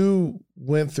you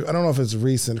went through, I don't know if it's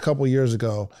recent, a couple of years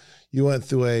ago, you went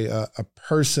through a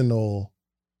personal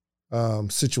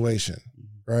situation,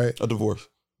 right? A divorce.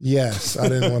 Yes, I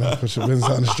didn't want to put your business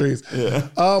on the streets. Yeah.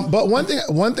 But one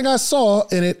thing I saw,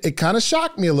 and it kind of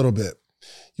shocked me a little bit.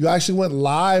 You actually went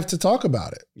live to talk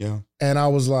about it. Yeah. And I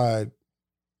was like,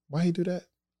 why you do that?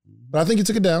 But I think you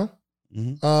took it down.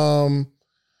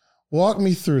 Walk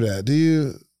me through that. Do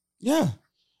you? Yeah.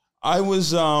 I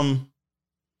was going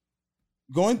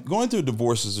through a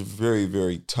divorce is a very,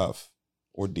 very tough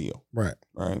ordeal. Right.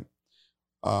 Right.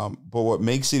 But what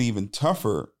makes it even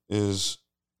tougher is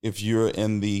if you're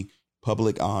in the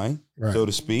public eye, so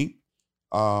to speak,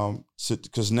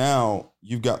 because now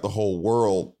you've got the whole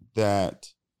world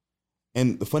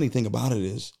and the funny thing about it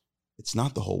is it's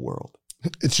not the whole world.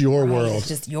 It's your world. It's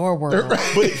just your world. But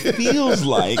it feels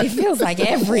like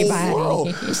everybody.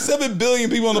 World. There's 7 billion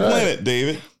people on the planet,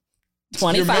 David.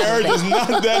 25. Your marriage is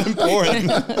not that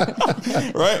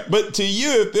important. Right? But to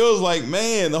you, it feels like,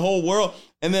 man, the whole world.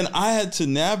 And then I had to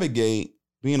navigate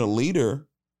being a leader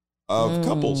of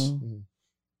couples.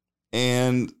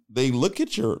 And they look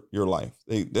at your life.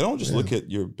 They don't just look at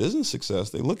your business success.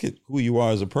 They look at who you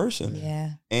are as a person.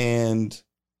 Yeah. And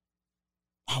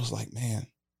I was like, man,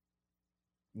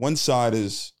 one side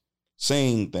is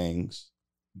saying things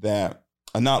that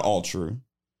are not all true.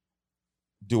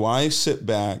 Do I sit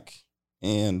back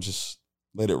and just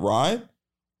let it ride,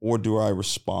 or do I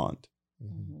respond?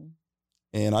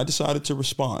 And I decided to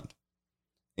respond.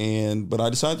 But I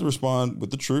decided to respond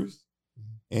with the truth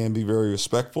and be very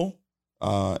respectful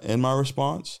in my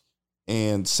response,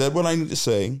 and said what I need to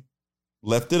say,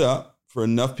 left it up for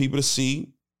enough people to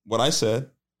see what I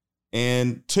said,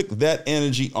 and took that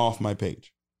energy off my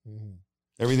page.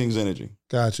 Everything's energy.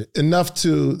 Gotcha. Enough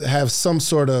to have some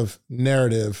sort of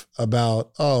narrative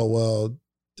about, oh, well,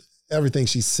 everything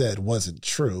she said wasn't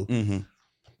true.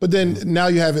 But then now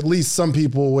you have at least some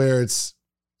people where it's,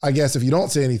 I guess if you don't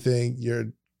say anything,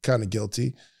 you're kind of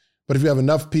guilty. But if you have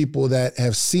enough people that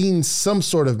have seen some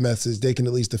sort of message, they can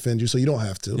at least defend you, so you don't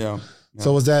have to. Yeah.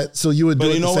 So was that, so you would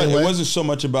do it the same way? It wasn't so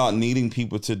much about needing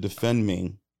people to defend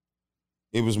me.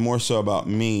 It was more so about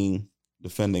me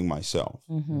defending myself.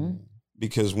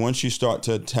 Because once you start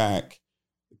to attack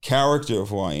the character of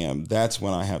who I am, that's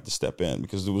when I have to step in,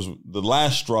 because the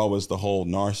last straw was the whole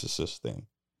narcissist thing.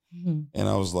 And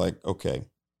I was like, okay,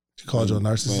 She called you a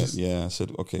narcissist? I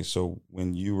said, okay, so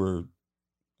when you were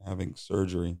having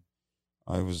surgery,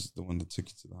 I was the one that took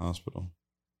you to the hospital.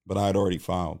 But I had already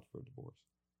filed for divorce.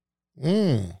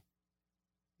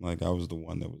 Like I was the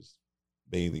one that was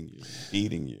bathing you,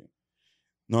 feeding you.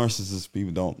 Narcissist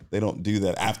people don't do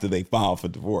that after they file for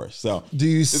divorce. So do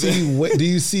you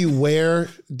see where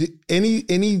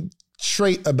any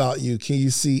trait about you, can you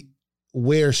see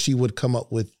where she would come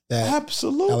up with that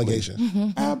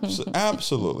allegation?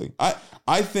 Absolutely.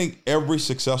 I think every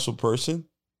successful person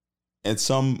in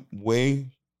some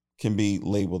way can be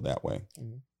labeled that way.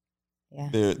 Yeah.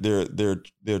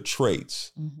 Their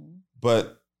traits.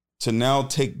 But to now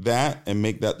take that and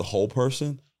make that the whole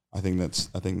person, I think that's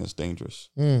dangerous.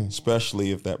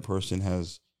 Especially if that person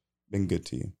has been good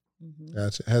to you.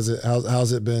 Gotcha.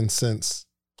 How's it been since?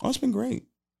 Oh, it's been great.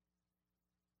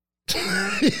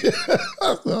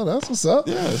 Oh, that's what's up.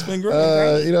 Yeah, it's been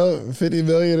great. 50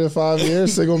 million in 5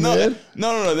 years, single man.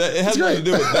 No. It has nothing to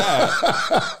do with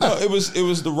that. No, it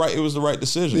was the right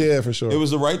decision. Yeah, for sure. It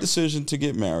was the right decision to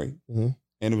get married, and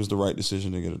it was the right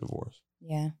decision to get a divorce.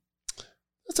 Yeah,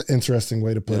 that's an interesting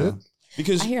way to put it.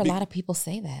 Because I hear a lot of people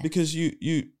say that. Because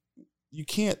you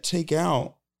can't take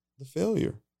out the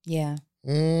failure. Yeah.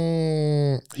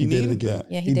 He did it again.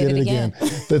 Yeah, he did it again.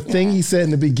 The thing he said in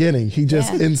the beginning, he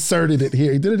just inserted it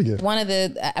here. He did it again. One of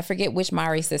I forget which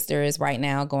Mowry sister is right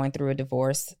now going through a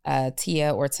divorce,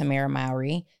 Tia or Tamara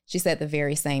Mowry. She said the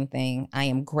very same thing. I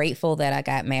am grateful that I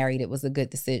got married. It was a good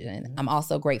decision. I'm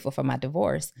also grateful for my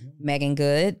divorce. Megan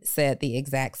Good said the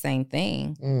exact same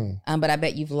thing. But I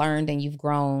bet you've learned and you've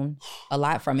grown a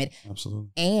lot from it.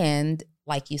 Absolutely. And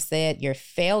like you said, your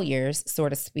failures, so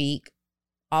to speak,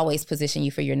 always position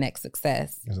you for your next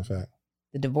success. That's a fact.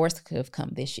 The divorce could have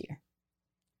come this year.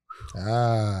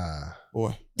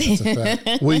 Boy. That's a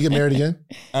fact. Will you get married again?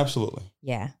 Absolutely.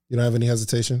 Yeah. You don't have any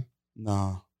hesitation?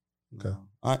 No. Okay.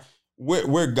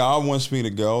 Where God wants me to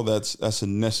go, that's a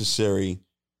necessary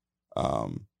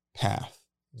path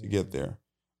to get there.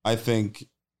 I think,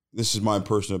 this is my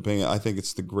personal opinion, I think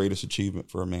it's the greatest achievement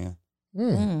for a man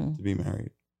to be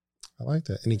married. I like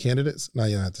that. Any candidates? No,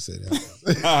 you don't have to say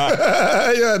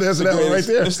that. Yeah, that's that one right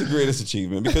there. It's the greatest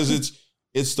achievement because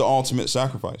it's the ultimate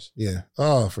sacrifice. Yeah.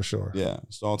 Oh, for sure. Yeah,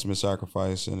 it's the ultimate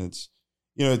sacrifice, and it's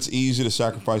easy to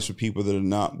sacrifice for people that are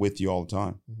not with you all the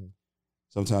time.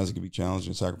 Sometimes it can be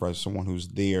challenging to sacrifice for someone who's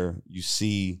there. You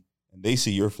see, and they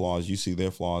see your flaws, you see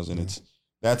their flaws, and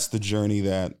that's the journey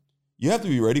that you have to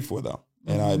be ready for, though.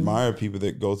 And I admire people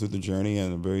that go through the journey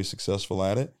and are very successful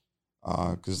at it.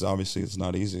 Because obviously it's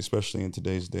not easy, especially in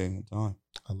today's day and time.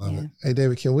 I love it. Hey,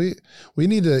 David, can we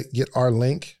need to get our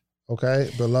link,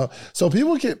 okay, below. So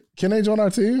people can they join our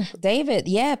team? David,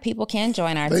 yeah, people can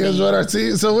join our team. They can join our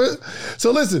team. So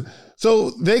listen,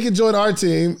 so they can join our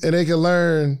team and they can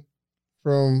learn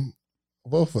from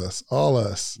both of us, all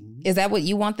us. Is that what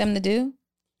you want them to do?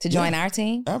 To join our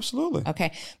team? Absolutely.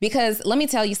 Okay. Because let me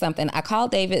tell you something. I called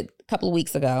David a couple of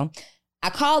weeks ago. I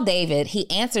called David, he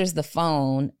answers the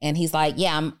phone and he's like,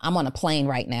 yeah, I'm on a plane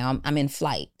right now. I'm in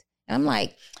flight. And I'm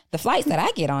like, the flights that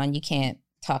I get on, you can't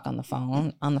talk on the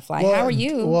phone on the flight. How are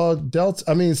you? Well, Delta,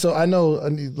 I mean, so I know,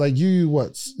 like you,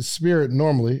 what, Spirit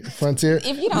normally, Frontier?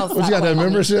 If you don't, what, you got that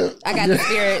membership? I got the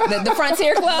Spirit, the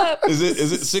Frontier Club. Is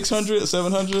it 600,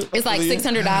 700? It's like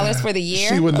 $600 for the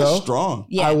year. She would know. That's strong.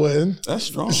 Yeah. I wouldn't. That's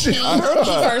strong. I heard about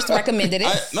it. He first recommended it.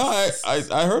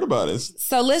 I heard about it.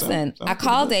 So listen, I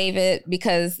called David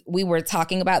because we were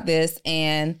talking about this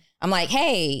and I'm like,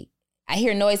 hey, I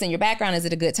hear noise in your background. Is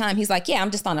it a good time? He's like, yeah,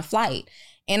 I'm just on a flight.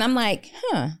 And I'm like,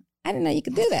 I didn't know you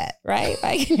could do that, right?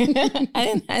 Like,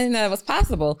 I didn't know it was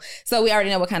possible. So we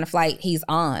already know what kind of flight he's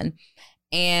on.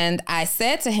 And I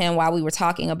said to him while we were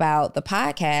talking about the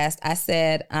podcast, I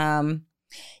said, I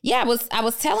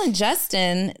was telling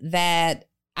Justin that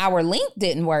our link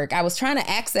didn't work. I was trying to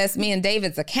access me and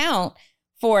David's account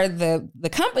for the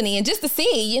company and just to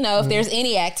see, if there's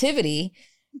any activity.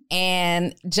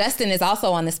 And Justin is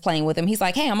also on this plane with him. He's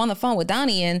like, hey, I'm on the phone with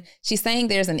Donnie and she's saying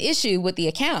there's an issue with the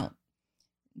account.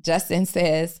 Justin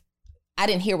says, I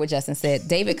didn't hear what Justin said.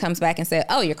 David comes back and said,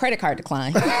 oh, your credit card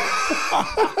declined. We ain't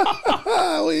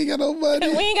got no money.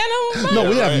 We ain't got no money. No,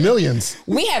 we have millions.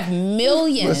 We have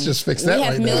millions. Let's just fix that. We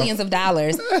have millions of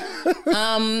dollars.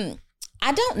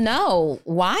 I don't know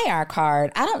why our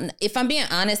card. If I'm being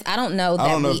honest, I don't know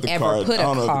that we ever put a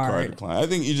card. I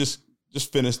think you just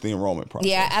finish the enrollment process.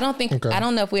 Yeah, I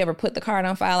don't know if we ever put the card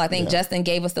on file. I think Justin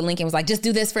gave us the link and was like, just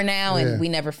do this for now. And we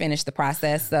never finished the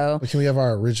process. So but can we have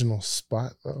our original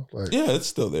spot though? Yeah, it's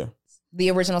still there.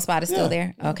 The original spot is still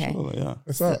there? Okay. Yeah.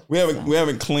 It's up. We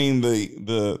haven't cleaned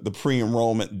the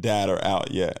pre-enrollment data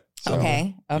out yet. So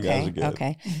Okay. you guys are good.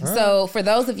 Okay. All So for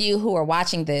those of you who are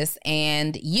watching this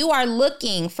and you are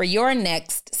looking for your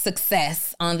next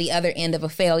success on the other end of a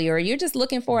failure, or you're just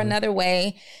looking for another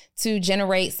way to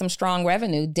generate some strong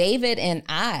revenue, David and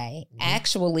I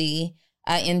actually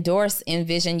endorse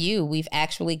Envision You. We've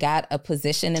actually got a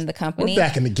position in the company. We're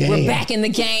back in the game. We're back in the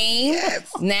game.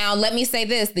 Now, let me say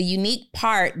this. The unique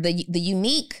part, the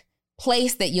unique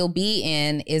place that you'll be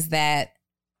in is that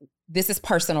this is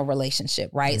personal relationship,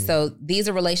 right? So these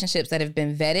are relationships that have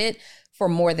been vetted for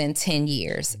more than 10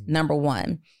 years, number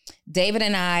one. David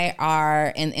and I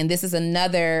are, and this is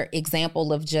another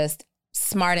example of just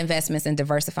smart investments and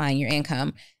diversifying your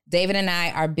income. David and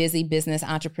I are busy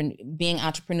being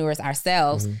entrepreneurs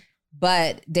ourselves.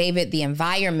 But David, the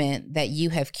environment that you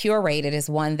have curated is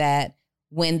one that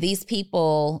when these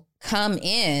people come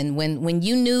in, when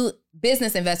you new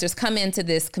business investors come into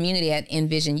this community at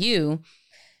Envision You,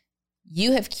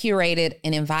 you have curated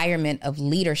an environment of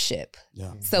leadership.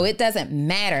 Yeah. So it doesn't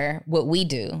matter what we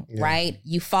do, right?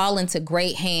 You fall into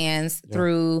great hands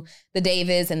through the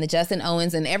Davids and the Justin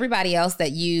Owens and everybody else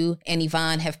that you and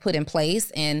Yvonne have put in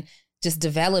place and just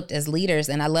developed as leaders.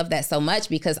 And I love that so much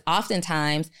because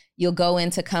oftentimes you'll go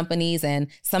into companies and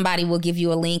somebody will give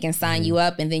you a link and sign you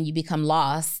up and then you become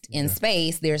lost in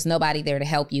space. There's nobody there to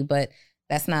help you, but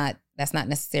that's not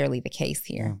necessarily the case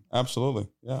here. Yeah, absolutely.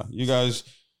 Yeah. You guys,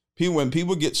 when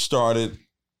people get started,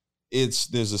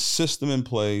 there's a system in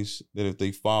place that if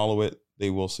they follow it,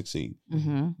 they will succeed.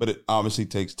 But it obviously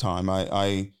takes time.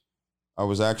 I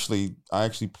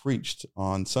actually preached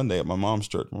on Sunday at my mom's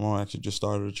church. My mom actually just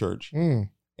started a church.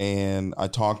 And I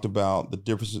talked about the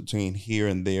difference between here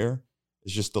and there.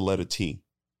 It's just the letter T.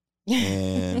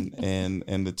 And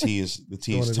the T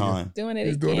is time. Doing it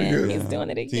He's again. doing it again. He's doing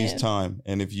it T again. is time.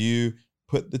 And if you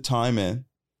put the time in,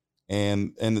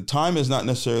 and the time is not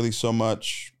necessarily so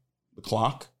much the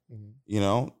clock,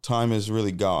 time is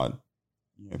really God.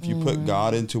 If you put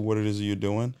God into what it is that you're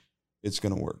doing, it's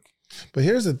going to work. But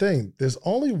here's the thing. There's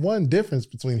only one difference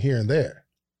between here and there.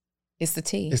 It's the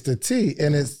T. It's the T.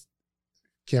 And it's,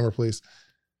 camera please,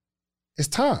 it's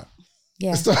time.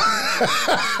 Yeah. It's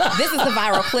This is the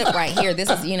viral clip right here. This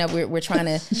is, we're trying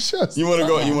to. You want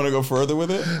to go further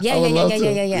with it?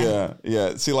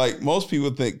 Yeah. See, like most people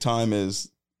think time is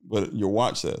what your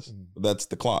watch says, but that's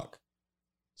the clock.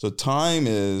 So time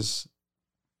is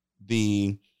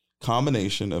the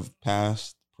combination of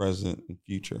past, present, and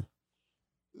future.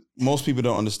 Most people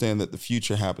don't understand that the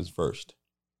future happens first.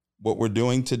 What we're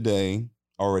doing today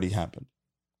already happened.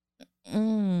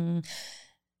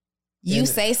 You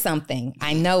say something.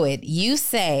 I know it. You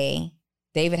say,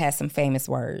 David has some famous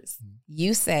words.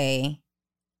 You say,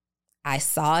 I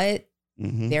saw it,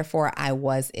 therefore I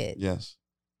was it. Yes.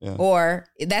 Yeah. Or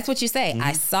that's what you say.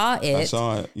 I saw it. I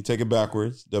saw it. You take it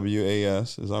backwards.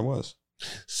 WAS as I was.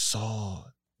 Saw.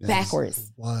 Yes.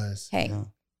 Backwards. Was. Hey.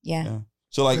 Yeah.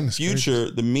 So like Goodness future,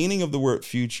 gracious. the meaning of the word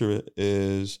future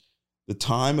is the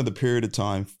time or the period of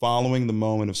time following the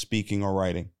moment of speaking or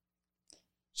writing.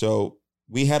 So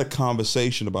we had a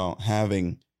conversation about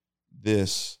having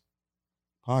this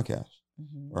podcast,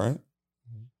 right?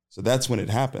 So that's when it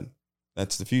happened.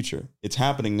 That's the future. It's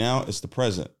happening now. It's the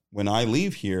present. When I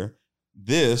leave here,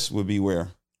 this would be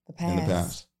where? The past. In the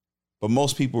past. But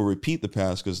most people repeat the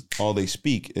past because all they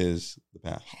speak is the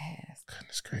past.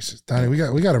 Goodness gracious. Donnie, we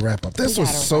got to wrap up. This was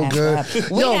so good.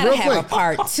 We gotta have a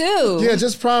part 2. Yeah,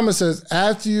 just promise us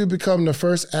after you become the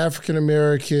first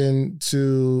African-American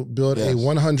to build a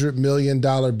 $100 million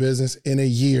business in a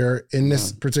year in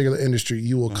this particular industry,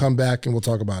 you will come back and we'll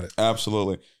talk about it.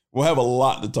 Absolutely. We'll have a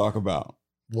lot to talk about.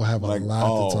 We'll have a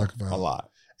lot to talk about. A lot.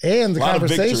 And the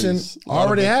conversation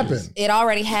already happened. It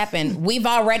already happened. We've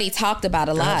already talked about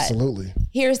a lot. Absolutely.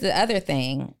 Here's the other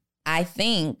thing. I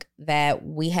think that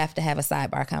we have to have a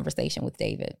sidebar conversation with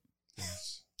David.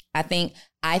 Yes. I think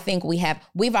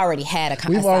we've already had a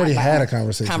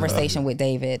conversation with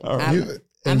David. Right.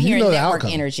 I'm hearing network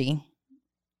energy.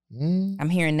 I'm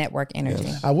hearing network energy.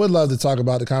 Yes. I would love to talk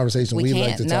about the conversation we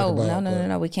like to talk about.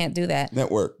 No, we can't do that.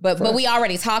 Network. But we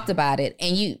already talked about it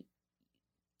and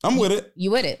I'm with it.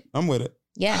 You with it? I'm with it.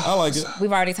 Yeah. I like it.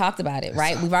 We've already talked about it,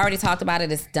 right? We've already talked about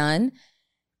it. It's done.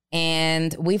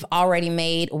 And we've already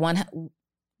earned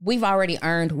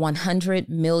 $100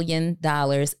 million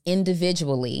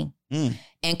individually.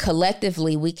 And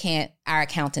collectively, our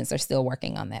accountants are still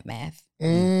working on that math.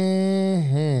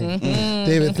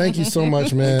 David, thank you so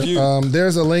much, man.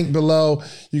 There's a link below.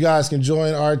 You guys can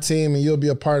join our team and you'll be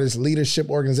a part of this leadership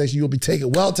organization. You'll be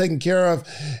taken care of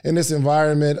in this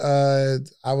environment. I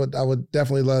would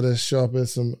definitely love to show up at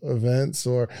some events,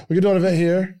 or we could do an event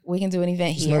here. We can do an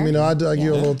event here. Just let me know. I'll give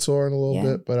you a little tour in a little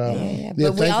bit. But,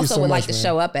 but we also would like to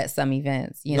show up at some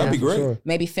events. That'd be great. Sure.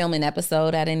 Maybe film an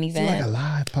episode at an event. Like a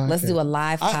live podcast. Let's do a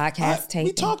live podcast taping.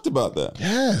 We talked about that.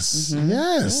 Yes.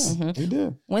 Yes. We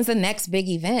did. When's the next big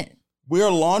event? We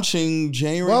are launching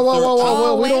January 13th.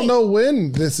 Whoa. We don't know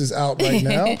when this is out right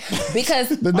now. Because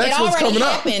the next it one's already coming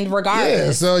happened up. regardless.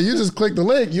 Yeah, so you just click the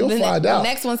link. You'll find out. The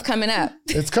next one's coming up.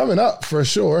 It's coming up for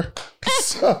sure.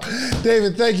 So,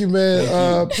 David, thank you,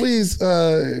 man. Please,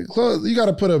 close. You got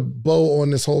to put a bow on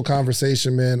this whole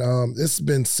conversation, man. It's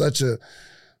been such a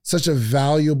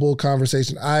valuable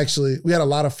conversation. We had a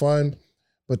lot of fun,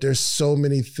 but there's so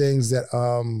many things that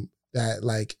that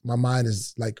like my mind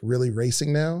is like really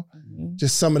racing now. Mm-hmm.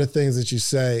 Just some of the things that you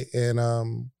say. And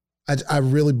I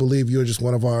really believe you're just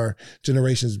one of our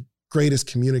generation's greatest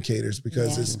communicators,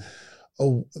 because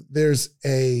there's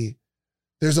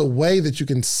a way that you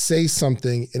can say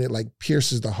something and it like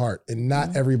pierces the heart, and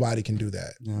not everybody can do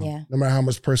that. Yeah. No matter how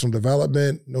much personal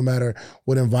development, no matter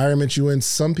what environment you're in,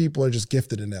 some people are just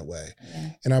gifted in that way. Yeah.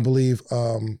 And I believe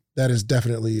that is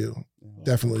definitely you.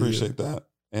 Definitely appreciate that.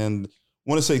 And I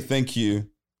want to say thank you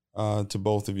to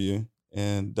both of you.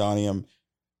 And Donnie, I'm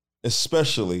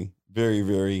especially very,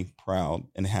 very proud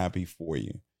and happy for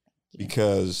you,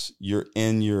 because you're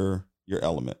in your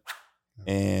element.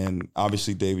 And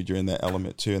obviously, David, you're in that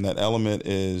element too. And that element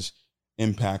is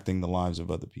impacting the lives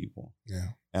of other people. Yeah.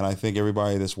 And I think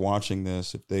everybody that's watching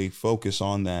this, if they focus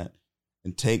on that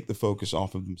and take the focus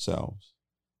off of themselves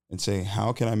and say,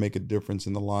 how can I make a difference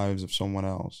in the lives of someone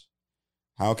else?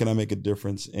 How can I make a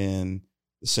difference in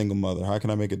the single mother? How can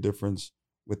I make a difference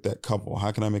with that couple?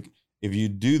 If you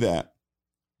do that,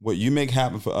 what you make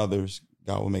happen for others,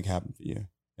 God will make happen for you.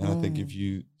 And I think if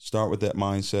you start with that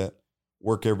mindset,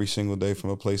 work every single day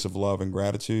from a place of love and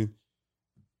gratitude,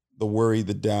 the worry,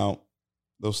 the doubt,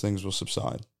 those things will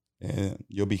subside, and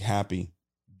you'll be happy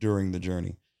during the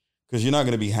journey, because you're not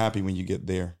going to be happy when you get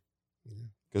there,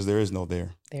 because there is no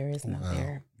there. There is no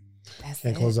there.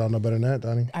 Can't close out no better than that,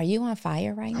 Donnie. Are you on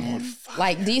fire right now?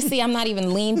 Like, do you see I'm not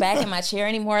even leaned back in my chair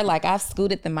anymore? Like, I've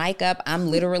scooted the mic up. I'm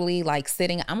literally like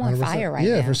sitting. I'm on 100%. Fire right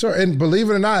now. Yeah, for sure. And believe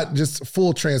it or not, just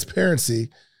full transparency,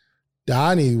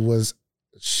 Donnie was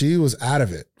out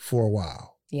of it for a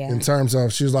while. Yeah. In terms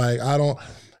of, she was like, I don't.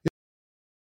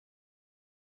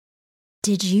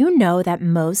 Did you know that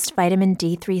most vitamin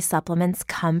D3 supplements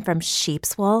come from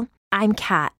sheep's wool? I'm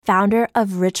Kat, founder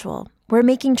of Ritual. We're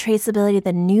making traceability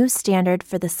the new standard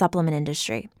for the supplement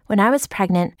industry. When I was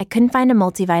pregnant, I couldn't find a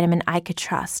multivitamin I could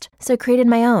trust, so I created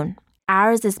my own.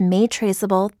 Ours is made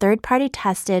traceable, third-party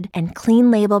tested, and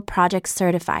clean label project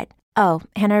certified. Oh,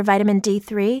 and our vitamin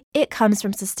D3? It comes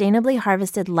from sustainably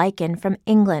harvested lichen from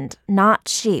England, not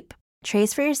sheep.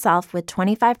 Trace for yourself with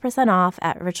 25% off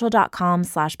at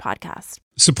ritual.com/podcast.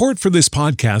 Support for this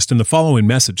podcast and the following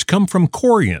message come from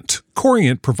Corient.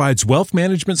 Corient provides wealth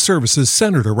management services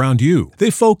centered around you. They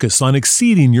focus on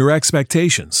exceeding your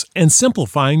expectations and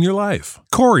simplifying your life.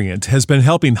 Corient has been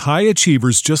helping high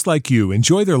achievers just like you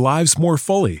enjoy their lives more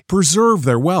fully, preserve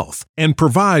their wealth, and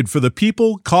provide for the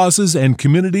people, causes, and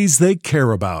communities they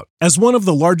care about. As one of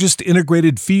the largest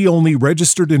integrated fee-only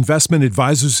registered investment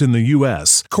advisors in the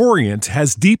U.S., Corient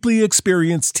has deeply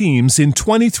experienced teams in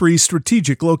 23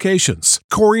 strategic locations.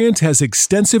 Corient has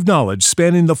extensive knowledge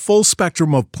spanning the full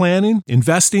spectrum of planning,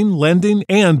 investing, lending,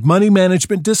 and money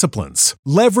management disciplines.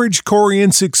 Leverage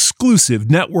Corient's exclusive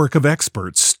network of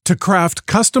experts to craft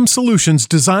custom solutions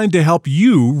designed to help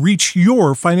you reach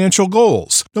your financial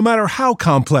goals, no matter how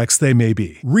complex they may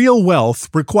be. Real wealth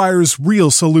requires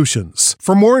real solutions.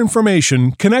 For more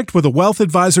information, connect with a wealth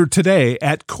advisor today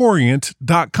at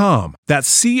Corient.com.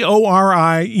 That's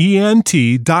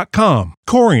Corient.com.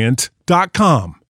 Corient.com.